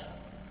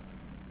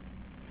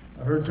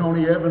 I heard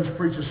Tony Evans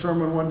preach a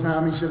sermon one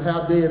time. He said,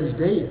 how dead is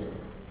dead?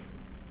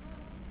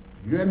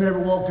 You had never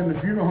walked in the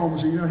funeral home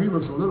and said, he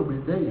looks a little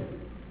bit dead.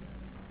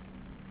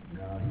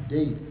 No, he's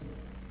dead.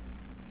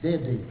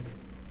 Dead.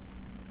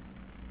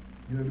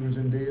 You know what was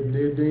in dead?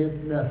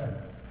 Nothing.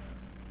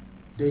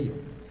 Dead.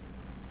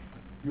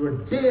 You are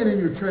dead in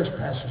your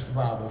trespasses, the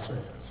Bible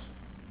says.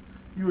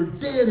 You are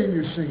dead in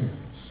your sins.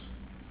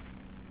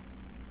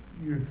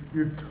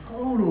 You're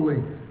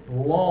totally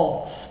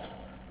lost.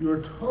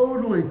 You're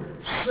totally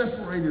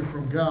separated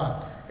from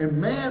God. And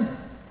man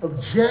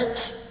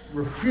objects,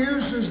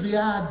 refuses the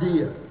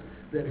idea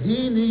that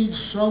he needs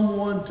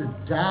someone to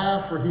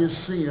die for his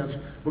sins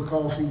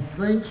because he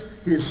thinks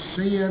his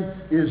sin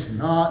is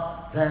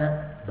not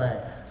that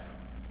bad.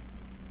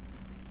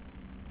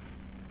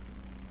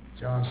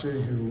 John says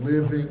you're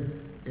living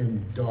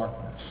in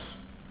darkness.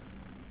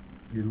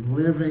 You're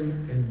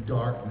living in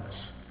darkness.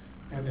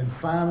 And then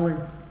finally,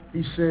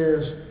 he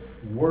says,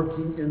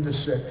 working in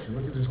deception.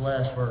 Look at this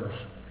last verse.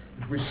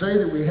 If we say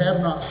that we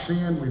have not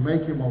sinned, we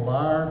make him a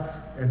liar,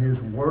 and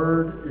his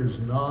word is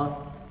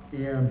not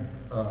in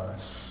us.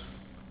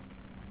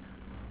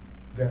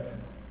 That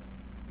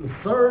the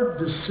third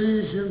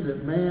decision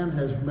that man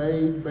has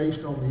made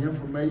based on the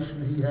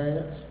information he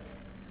has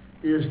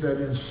is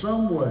that in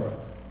some way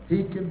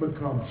he can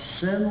become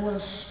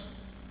sinless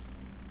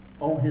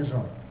on his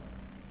own.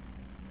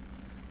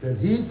 That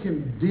he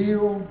can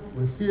deal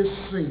with his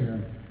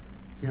sin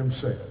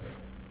himself.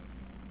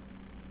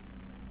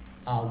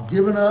 I'll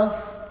give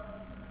enough.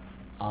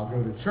 I'll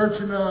go to church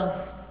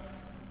enough.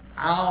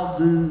 I'll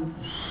do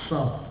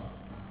something.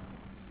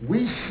 We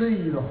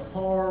see the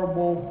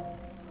horrible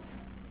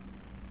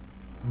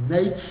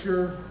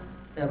nature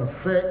and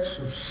effects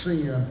of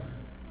sin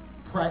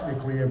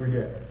practically every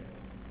day.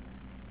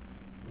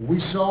 We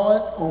saw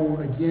it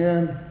on,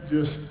 again,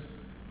 just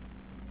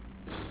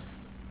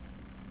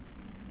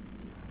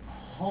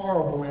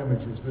horrible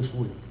images this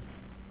week.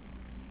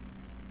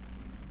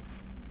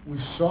 We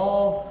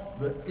saw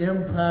the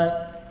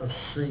impact of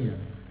sin.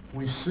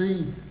 We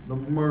see the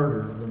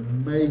murder, the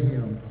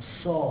mayhem,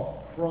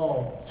 assault,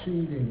 fraud,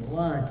 cheating,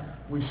 lying.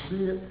 We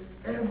see it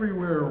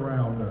everywhere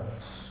around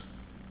us.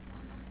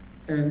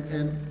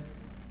 And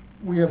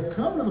We have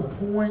come to the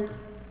point,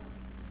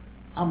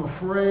 I'm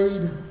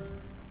afraid,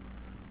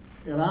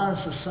 in our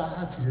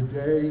society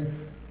today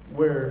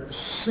where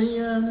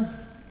sin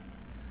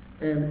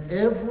and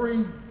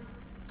every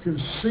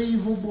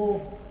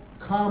conceivable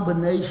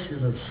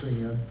combination of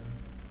sin,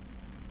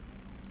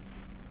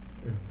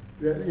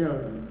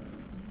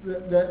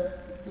 that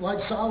like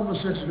Solomon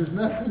says, there's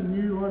nothing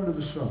new under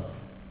the sun.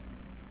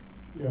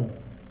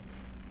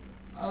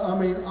 I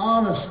mean,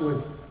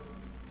 honestly,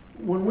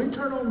 when we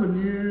turn on the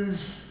news,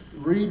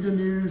 read the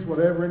news,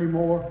 whatever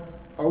anymore,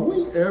 are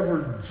we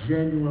ever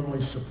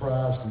genuinely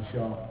surprised and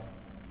shocked?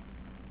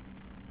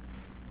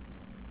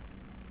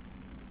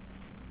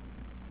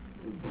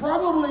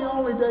 Probably the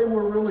only day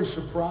we're really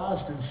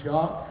surprised and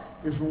shocked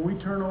is when we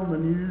turn on the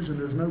news and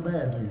there's no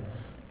bad news.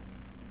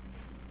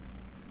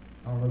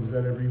 I don't know if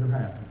that ever even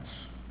happens.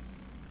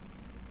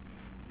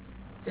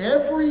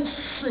 Every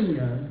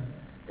sin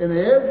and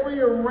every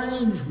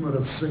arrangement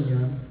of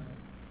sin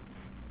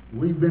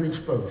we've been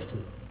exposed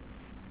to.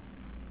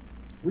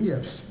 We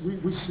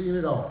see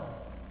it all.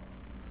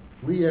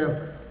 We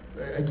have,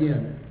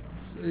 again,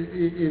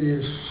 it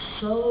is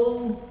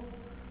so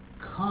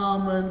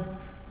common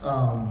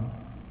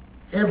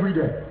every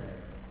day.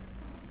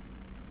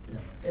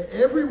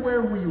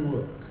 Everywhere we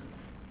look,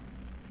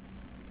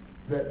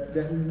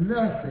 that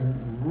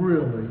nothing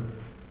really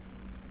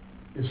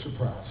is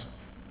surprising.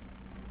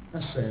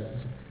 That's sad.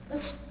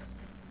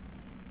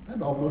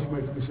 That almost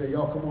makes me say,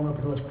 y'all come on up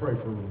and let's pray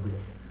for a little bit.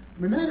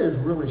 I mean, that is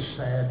really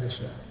sad to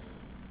say.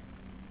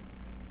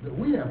 That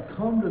we have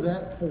come to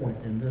that point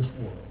in this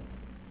world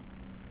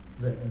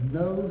that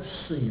no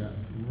sin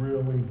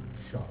really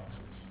shocks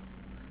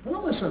us. Now,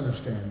 don't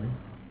misunderstand me.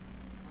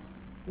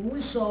 When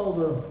we saw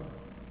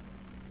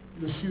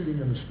the shooting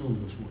in the school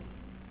this week,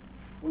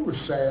 we were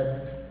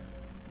saddened.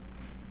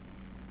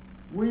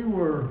 We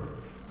were,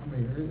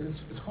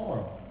 it's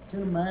horrible.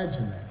 Can't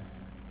imagine that.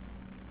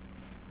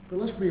 But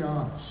let's be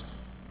honest.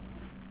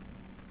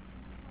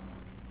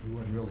 We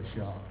weren't really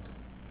shocked.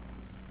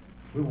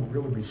 We won't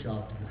really be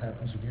shocked if it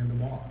happens again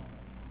tomorrow.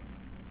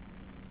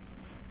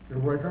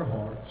 It'll break our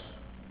hearts.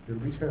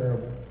 It'll be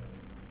terrible.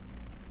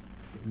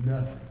 But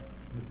nothing.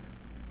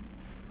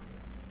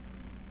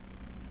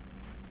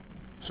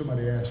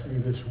 Somebody asked me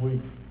this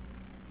week,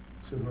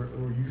 said,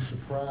 were you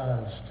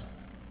surprised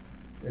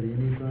at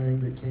anything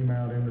that came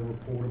out in the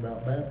report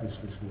about Baptists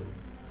this week?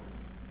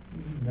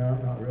 No,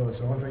 not really.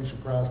 The only thing that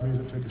surprised me is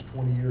it took us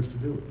 20 years to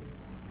do it.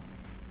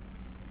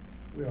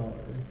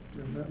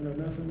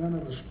 None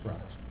of us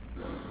surprised.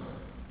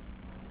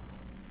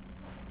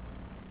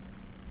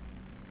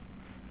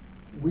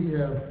 We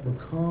have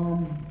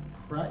become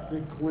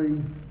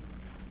practically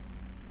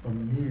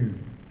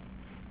immune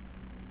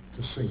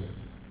to sin.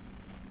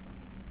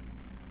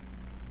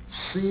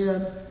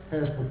 Sin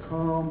has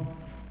become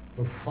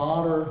the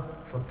fodder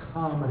for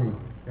comedy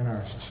in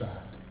our society.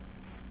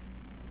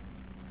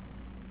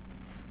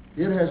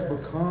 It has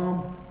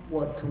become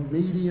what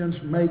comedians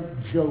make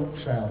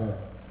jokes out of.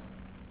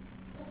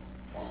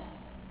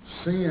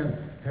 Sin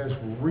has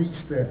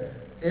reached that.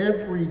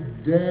 Every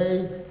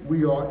day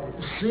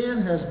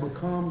sin has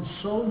become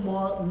so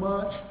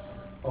much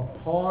a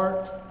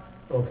part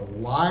of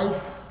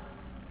life,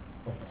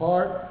 a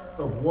part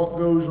of what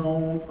goes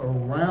on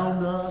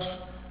around us,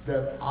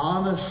 that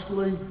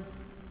honestly,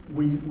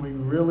 we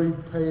really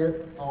pay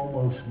it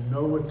almost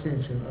no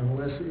attention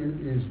unless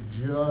it is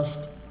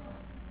just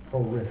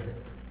horrific.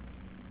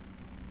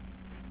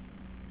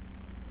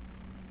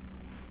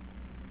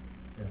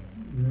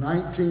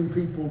 19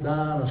 people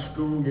die in a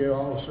school,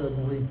 all of a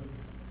sudden we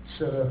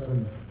sit up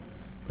and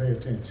pay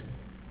attention.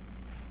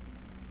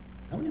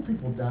 How many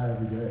people die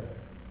every day?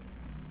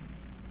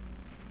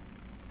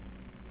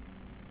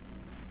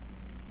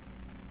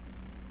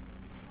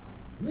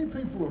 How many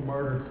people are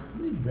murdered? How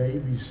many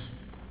babies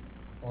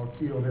are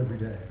killed every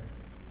day?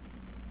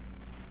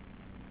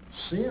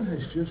 Sin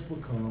has just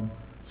become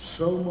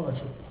so much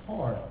a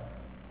part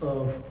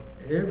of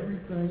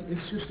everything.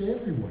 It's just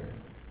everywhere.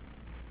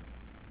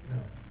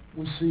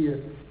 We see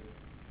it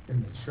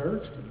in the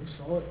church, and we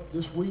saw it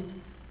this week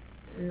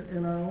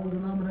in our own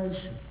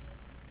denomination.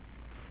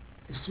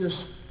 It's just,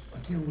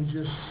 again, we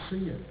just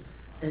see it.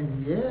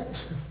 And yet,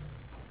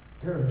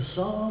 there are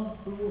some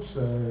who will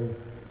say,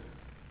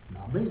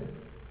 not me.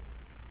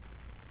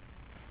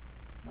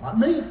 Not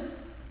me.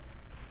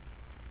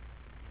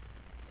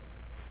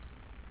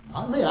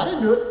 Not me. I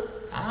didn't do it.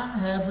 I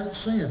haven't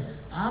sinned.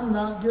 I'm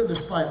not guilty.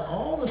 Despite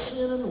all the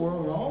sin in the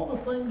world and all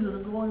the things that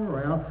are going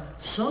around,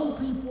 some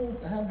people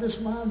have this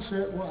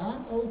mindset, well,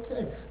 I'm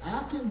okay.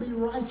 I can be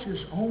righteous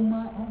on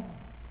my own.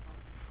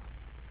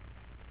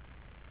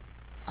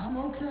 I'm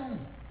okay.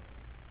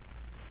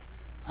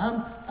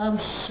 I'm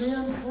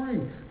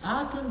sin-free.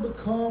 I can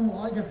become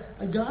like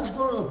and God's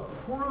going to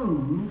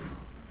approve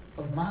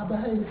of my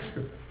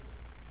behavior.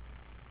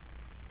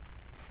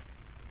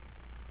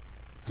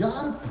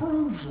 God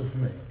approves of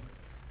me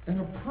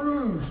and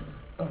approves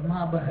of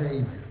my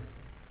behavior.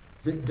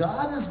 That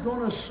God is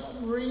going to, for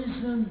some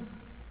reason,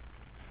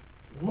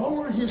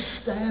 lower his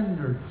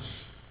standards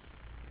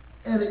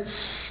and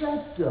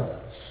accept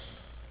us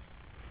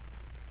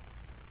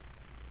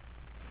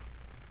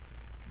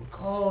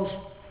because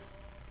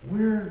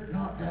we're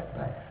not that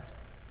bad.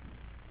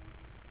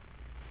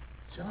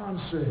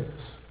 John says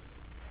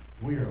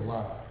we are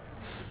liars.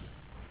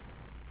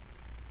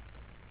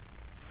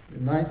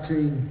 In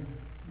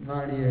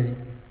 1998,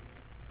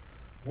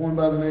 a woman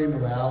by the name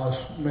of Alice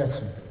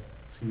Metzinger.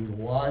 She was a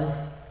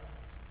wife.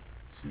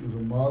 She was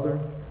a mother.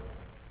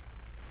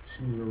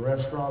 She was a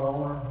restaurant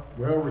owner,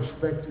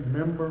 well-respected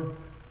member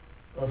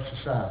of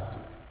society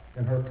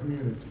in her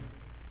community.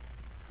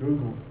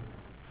 Google it.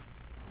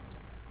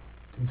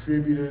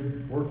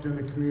 Contributed, worked in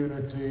the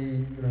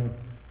community,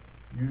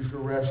 used a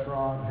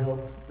restaurant,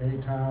 helped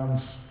many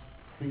times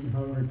feed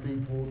hungry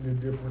people,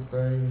 did different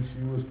things.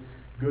 She was a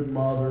good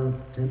mother,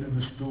 attended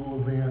the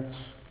school events.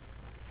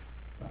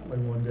 Finally,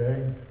 one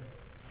day,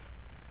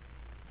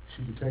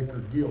 she could take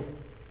her guilt.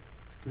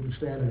 She couldn't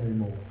stand it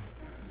anymore.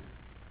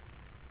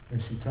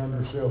 And she turned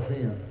herself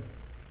in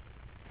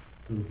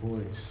to the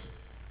police.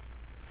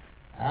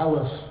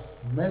 Alice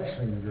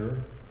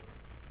Metzinger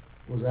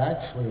was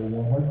actually a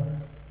woman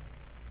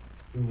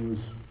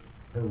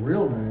her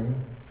real name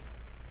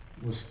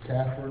was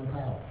Catherine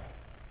Powell,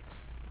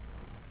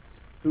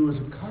 who was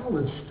a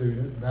college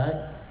student back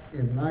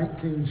in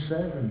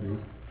 1970,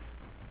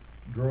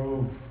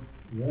 drove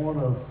one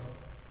of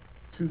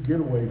two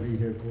getaway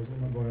vehicles.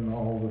 I'm not going into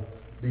all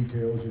the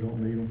details, you don't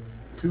need them.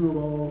 Two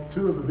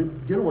of the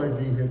getaway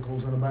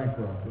vehicles in a bank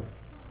robbery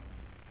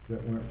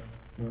that went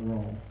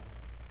wrong.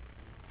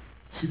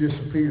 She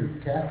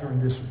disappeared.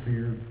 Catherine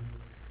disappeared.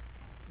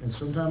 And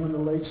sometime in the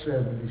late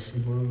 70s, she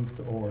moved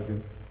to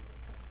Oregon,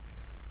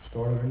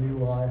 started a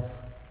new life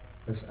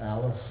as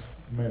Alice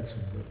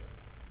Metzinger.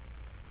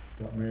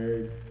 Got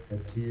married,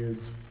 had kids,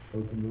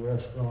 opened a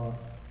restaurant,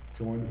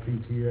 joined the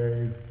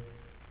PTA.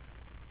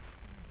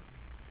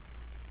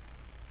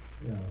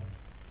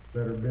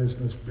 Better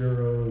Business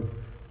Bureau,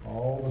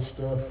 all the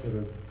stuff that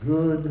a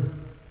good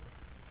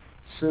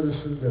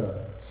citizen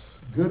does.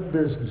 Good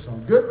business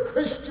owner, good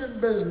Christian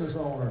business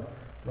owner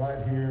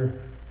right here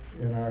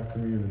in our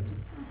community.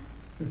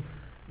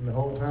 And the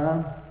whole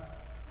time,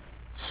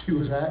 she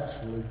was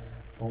actually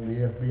on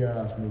the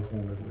FBI's most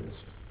wanted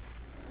list.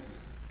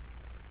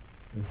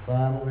 And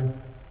finally,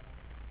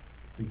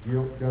 the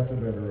guilt got the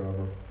better of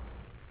her.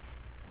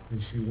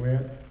 And she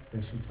went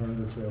and she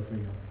turned herself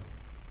in.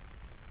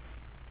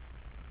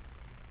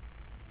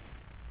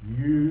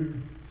 You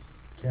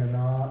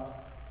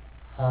cannot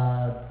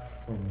hide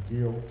from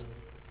guilt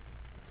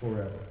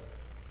forever.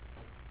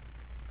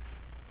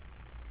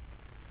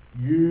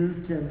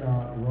 You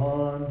cannot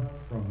run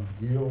from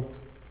guilt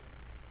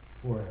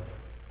forever.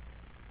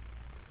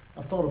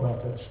 I thought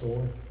about that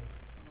story.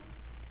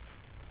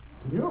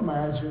 Can you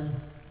imagine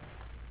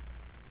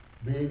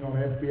being on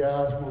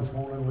FBI's most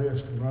wanted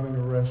list and running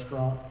a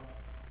restaurant?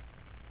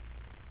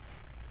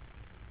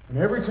 And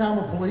every time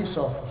a police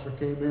officer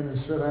came in and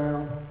sat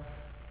down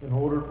and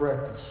ordered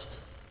breakfast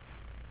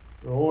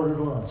or ordered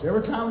lunch,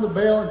 every time the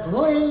bell,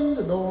 cling,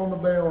 the door on the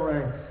bell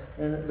rang,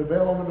 and the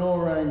bell on the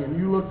door rang, and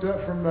you looked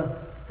up from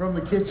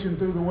the kitchen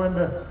through the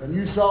window, and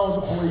you saw as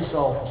a police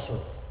officer.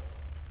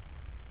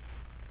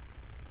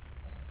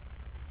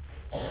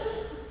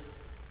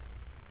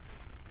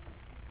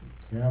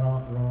 You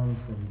cannot run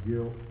from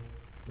guilt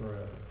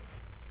forever.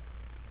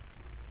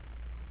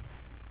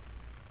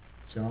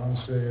 John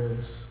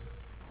says,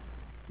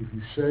 if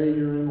you say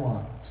you're in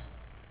light,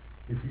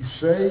 if you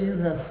say you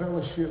have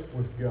fellowship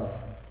with God,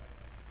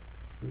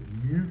 but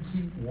you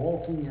keep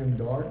walking in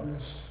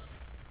darkness,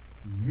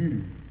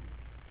 you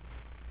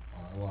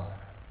are a liar.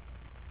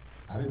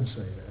 I didn't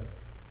say that.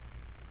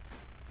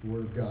 The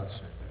Word of God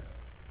said that.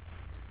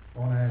 I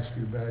want to ask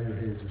you to bow your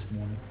heads this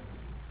morning.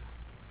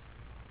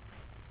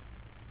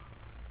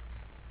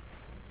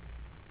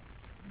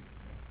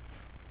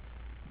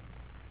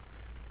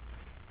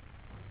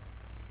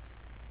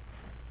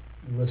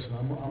 And listen,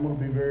 I'm going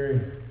to be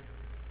very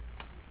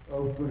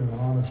open and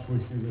honest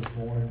with you this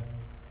morning.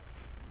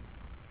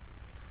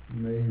 You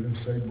may even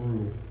say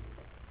brutal.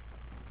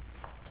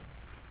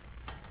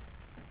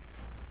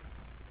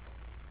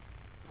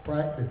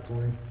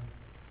 Practically,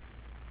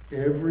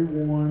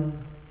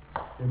 everyone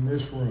in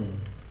this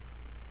room,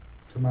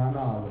 to my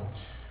knowledge,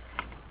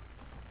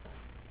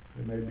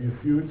 there may be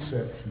a few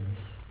exceptions,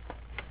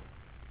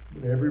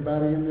 but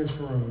everybody in this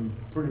room,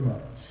 pretty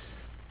much,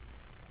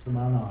 to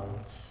my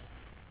knowledge,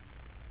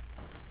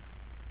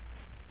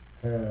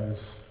 has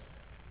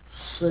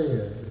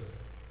said,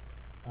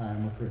 I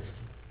am a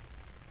Christian.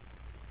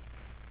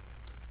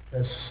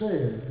 Has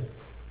said,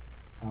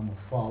 I'm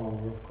a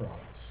follower of Christ.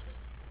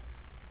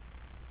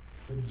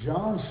 But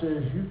John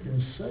says you can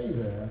say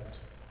that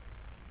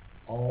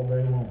all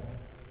day long.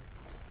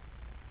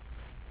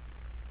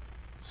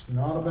 It's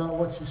not about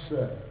what you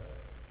say.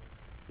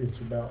 It's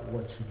about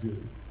what you do.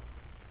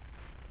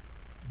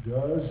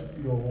 Does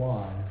your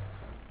life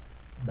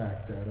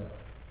back that up?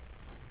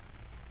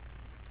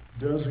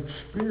 Does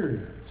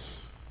experience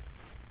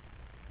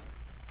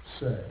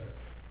say,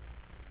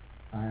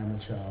 I am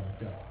a child of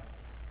God?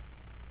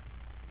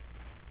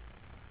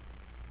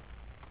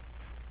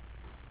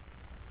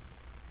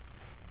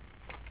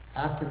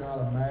 I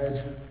cannot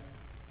imagine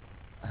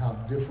how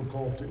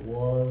difficult it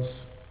was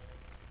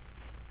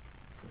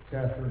for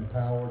Catherine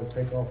Power to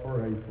take off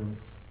her apron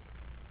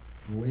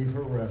and leave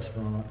her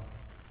restaurant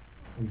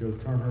and go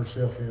turn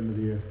herself into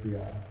the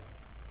FBI.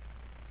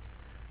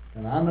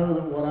 And I know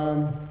that what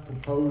I'm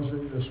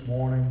proposing this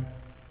morning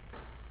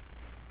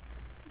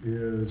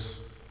is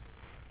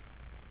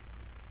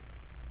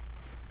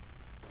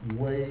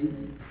way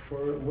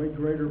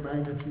greater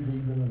magnitude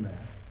even than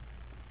that.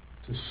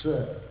 To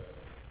say,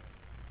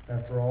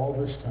 after all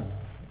this time,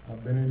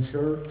 I've been in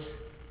church,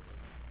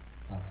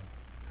 I've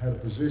had a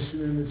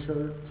position in the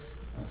church,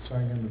 I've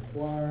sang in the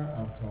choir,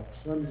 I've taught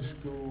Sunday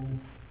school,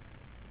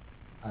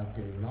 I've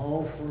gave an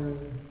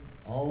offering,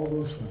 all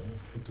those things.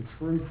 But the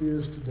truth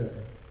is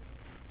today,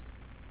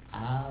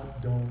 I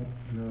don't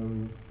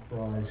know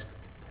Christ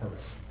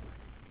personally.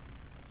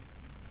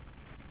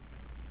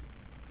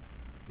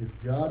 If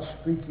God's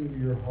speaking to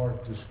your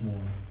heart this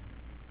morning,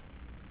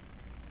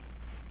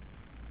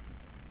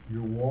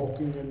 you're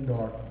walking in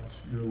darkness,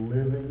 you're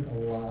living a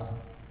lie.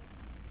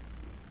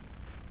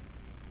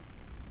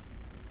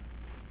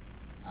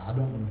 I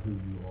don't know who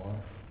you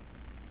are,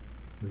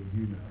 but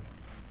you know.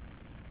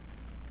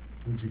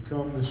 Would you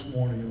come this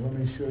morning and let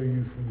me show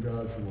you from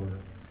God's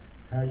Word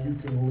how you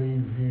can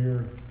leave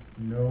here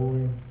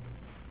knowing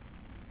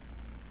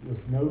with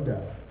no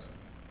doubt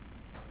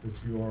that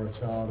you are a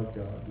child of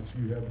God, that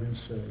you have been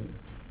saved.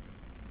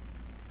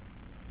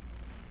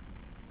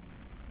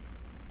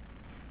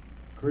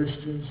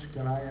 Christians,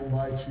 can I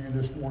invite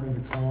you this morning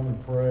to come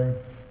and pray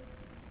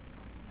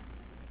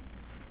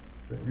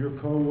that your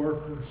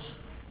co-workers,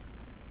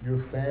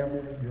 your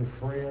family, your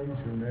friends,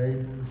 your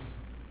neighbors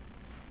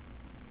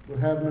would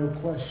have no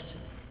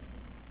question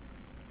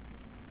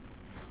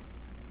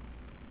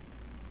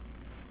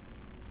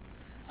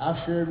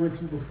I've shared with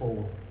you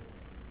before,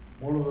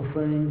 one of the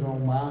things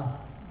on my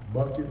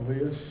bucket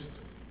list,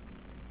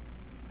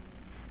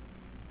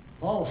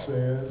 Paul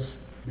says,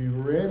 be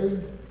ready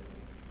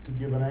to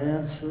give an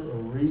answer, a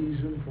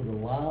reason for the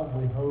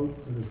lively hope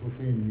that is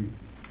within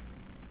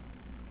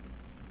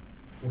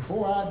you.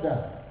 Before I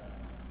die,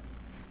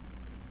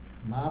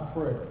 my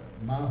prayer,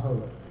 my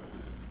hope,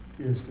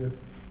 is that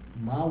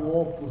my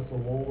walk with the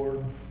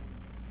Lord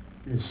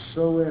is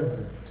so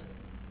evident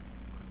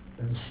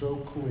and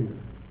so clear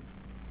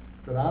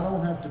that I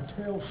don't have to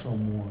tell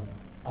someone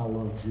I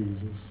love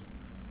Jesus.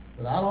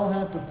 That I don't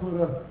have to put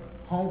a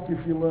honk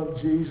if you love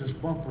Jesus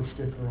bumper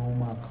sticker on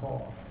my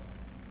car.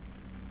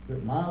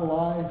 That my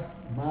life,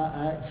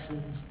 my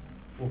actions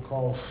will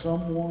cause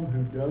someone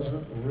who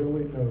doesn't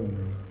really know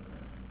me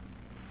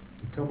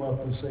to come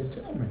up and say,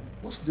 tell me,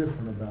 what's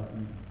different about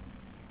you?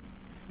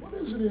 What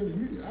is it in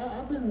you?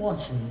 I've been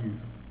watching you.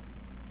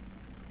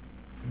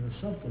 And there's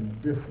something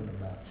different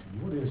about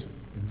you. What is it?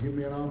 And give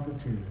me an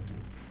opportunity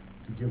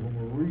to give them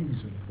a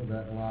reason for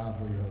that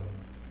lively hope.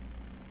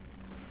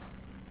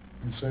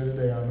 You say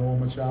today, I know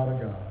I'm a child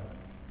of God.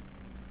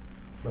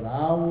 But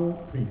I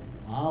want people,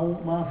 I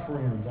want my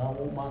friends, I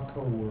want my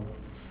co-workers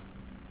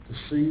to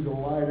see the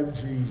light of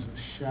Jesus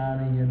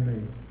shining in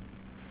me.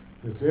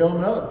 That they'll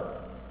know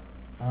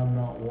I'm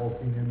not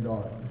walking in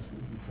darkness.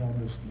 If you come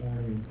this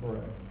morning and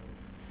pray,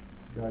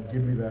 God,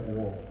 give me that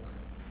walk.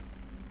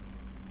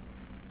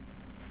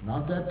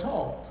 Not that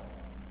talk,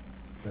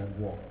 that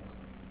walk.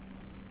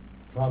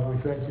 Father,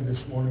 we thank you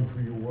this morning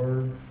for your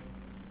word.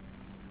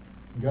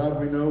 God,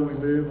 we know we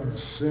live in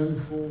a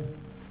sinful,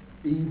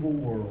 evil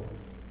world.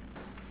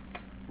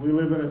 We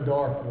live in a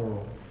dark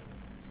world.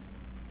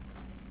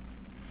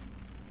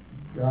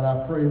 God,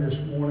 I pray this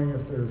morning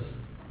if there's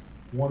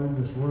one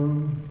in this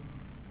room,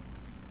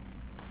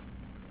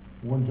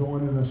 one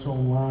joining us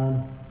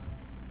online,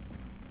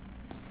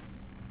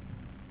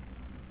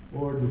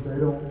 Lord, that they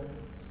don't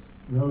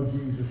know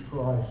Jesus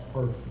Christ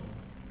personally.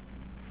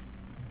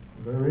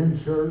 They're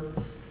in church.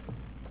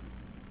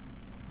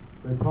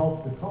 They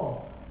talk the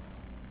talk.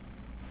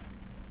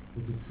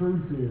 But the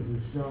truth is,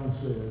 as John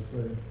says,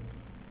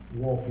 they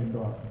walk in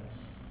darkness.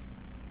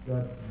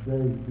 That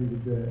they be the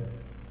day.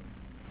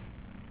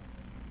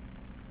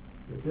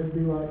 That they'd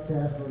be like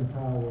Catherine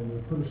Power and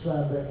they put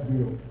aside that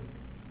guilt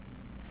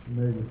and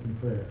they would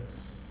confess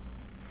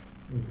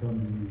and come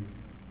to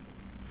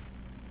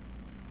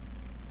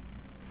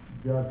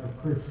you. God, for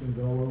Christians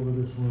all over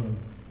this room,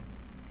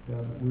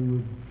 God, that we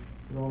would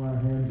get on our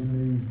hands and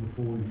knees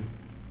before you.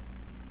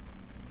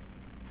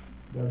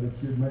 God, that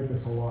you'd make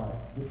us a light.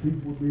 That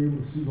people would be able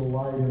to see the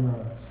light in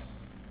us.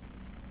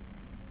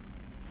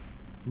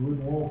 We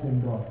wouldn't walk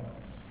in darkness.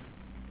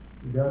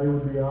 God, it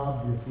would be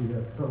obvious we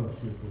have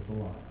fellowship with the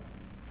light.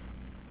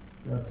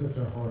 God, touch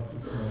our hearts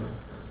this morning.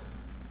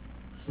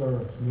 Stir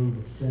us, move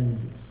us, change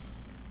us.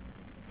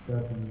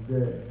 God, for this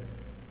day,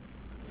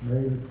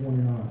 May the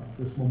 29th,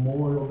 this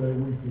Memorial Day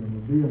weekend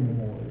will be a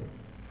memorial.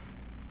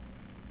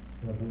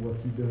 God, for what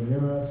you've done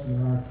in us and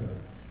in our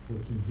church. For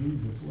it's in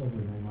Jesus'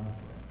 lovely name I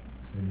pray.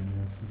 Amen.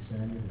 As we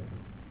stand together.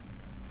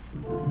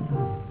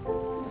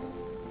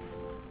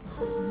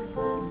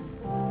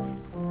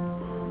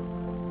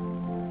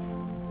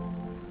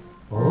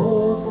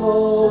 Oh, so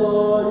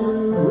are you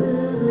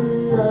with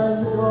me?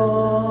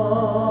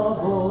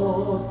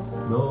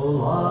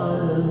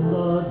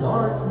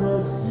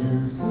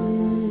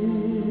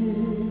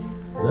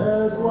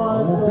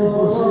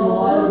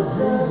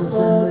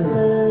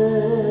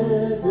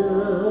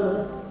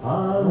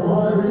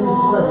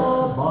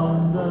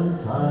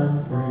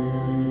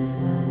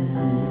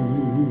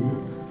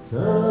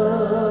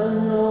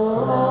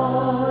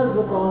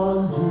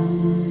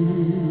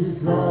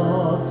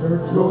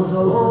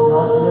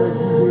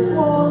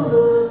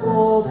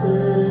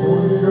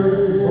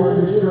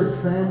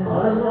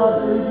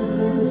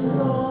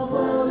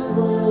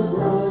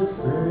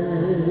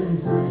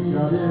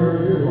 God stir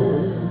your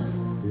heart.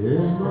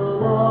 In the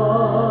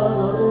light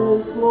of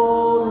His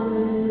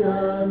glory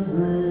and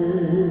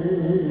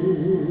grace,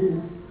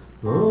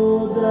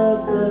 through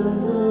death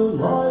into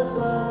life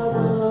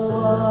everlasting,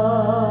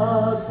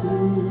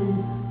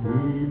 He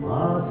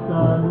passed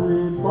and we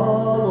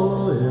follow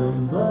Him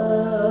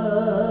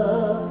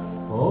there.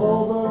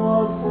 Over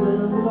us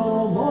sin no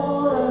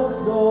more has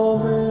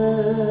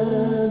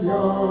dominion,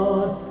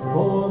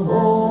 for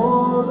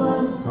more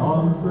than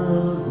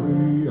conquerors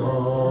we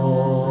are.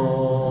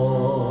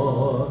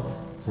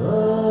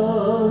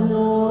 Turn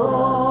your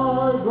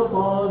eyes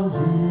upon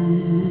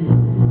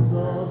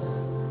Jesus,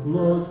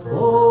 look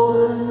full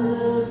in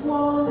His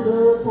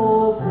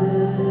wonderful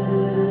face,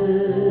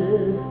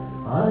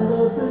 and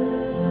the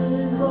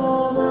things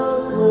on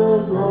earth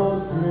will grow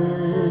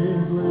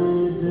strangely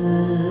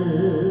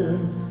dim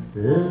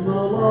in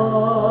the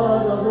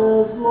light of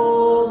His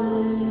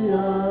glory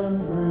and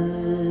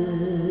grace.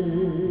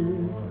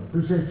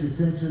 Appreciate your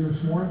attention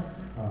this morning.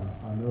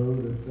 I know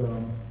that, I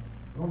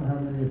don't know how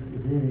many, if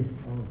any, I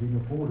don't know if you can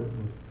afford it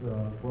with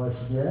price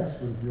of gas,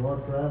 but if you are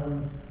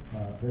traveling,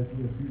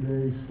 taking a few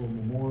days for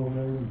Memorial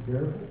Day, be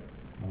careful.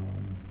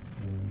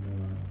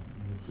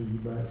 We'll see you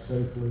back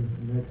safely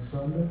next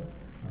Sunday.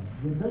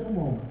 Then take a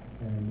moment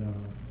and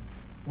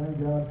thank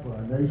God for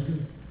our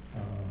nation.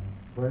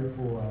 Pray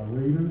for our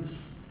leaders.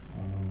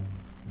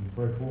 And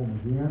pray for them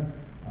again.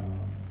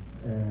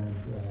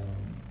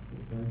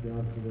 Thank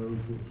God for those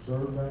who have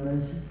served our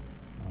nation.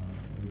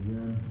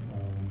 Again,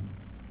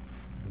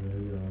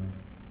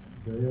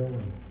 Dale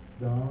and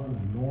Don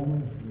and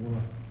Norman, if you want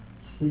to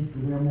speak to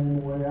them on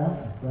the way out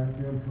and thank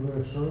them for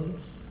their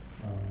service.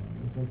 I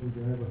don't think we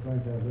can ever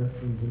thank our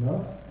veterans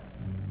enough.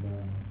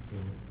 So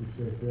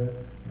appreciate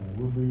that.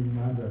 We'll be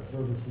reminded our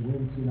service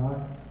Wednesday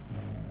night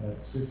at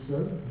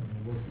 6:30.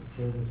 Worship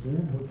service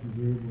then. Hope you'll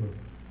be able to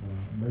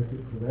make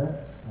it for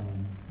that.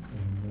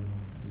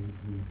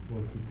 We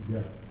worship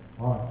together.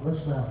 All right,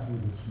 let's now do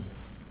this.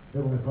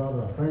 Heavenly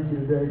Father, I thank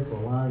you today for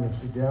allowing us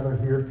to gather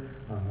here.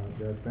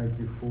 God, thank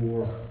you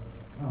for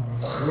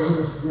bringing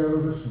us together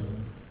this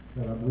morning.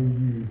 God, I believe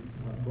you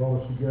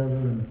brought us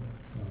together in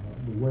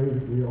the way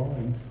that we are.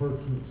 Each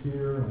person that's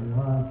here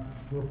online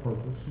for a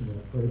purpose. And I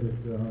pray that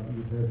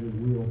you'd have your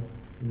will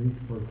in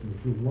each person.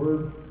 That your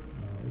word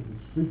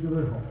would speak to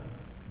their heart.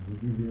 And we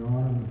give you the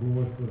honor and the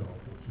glory for it all.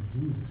 In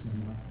Jesus'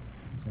 name, I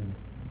pray.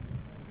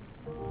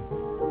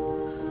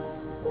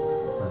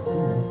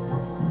 Thank you.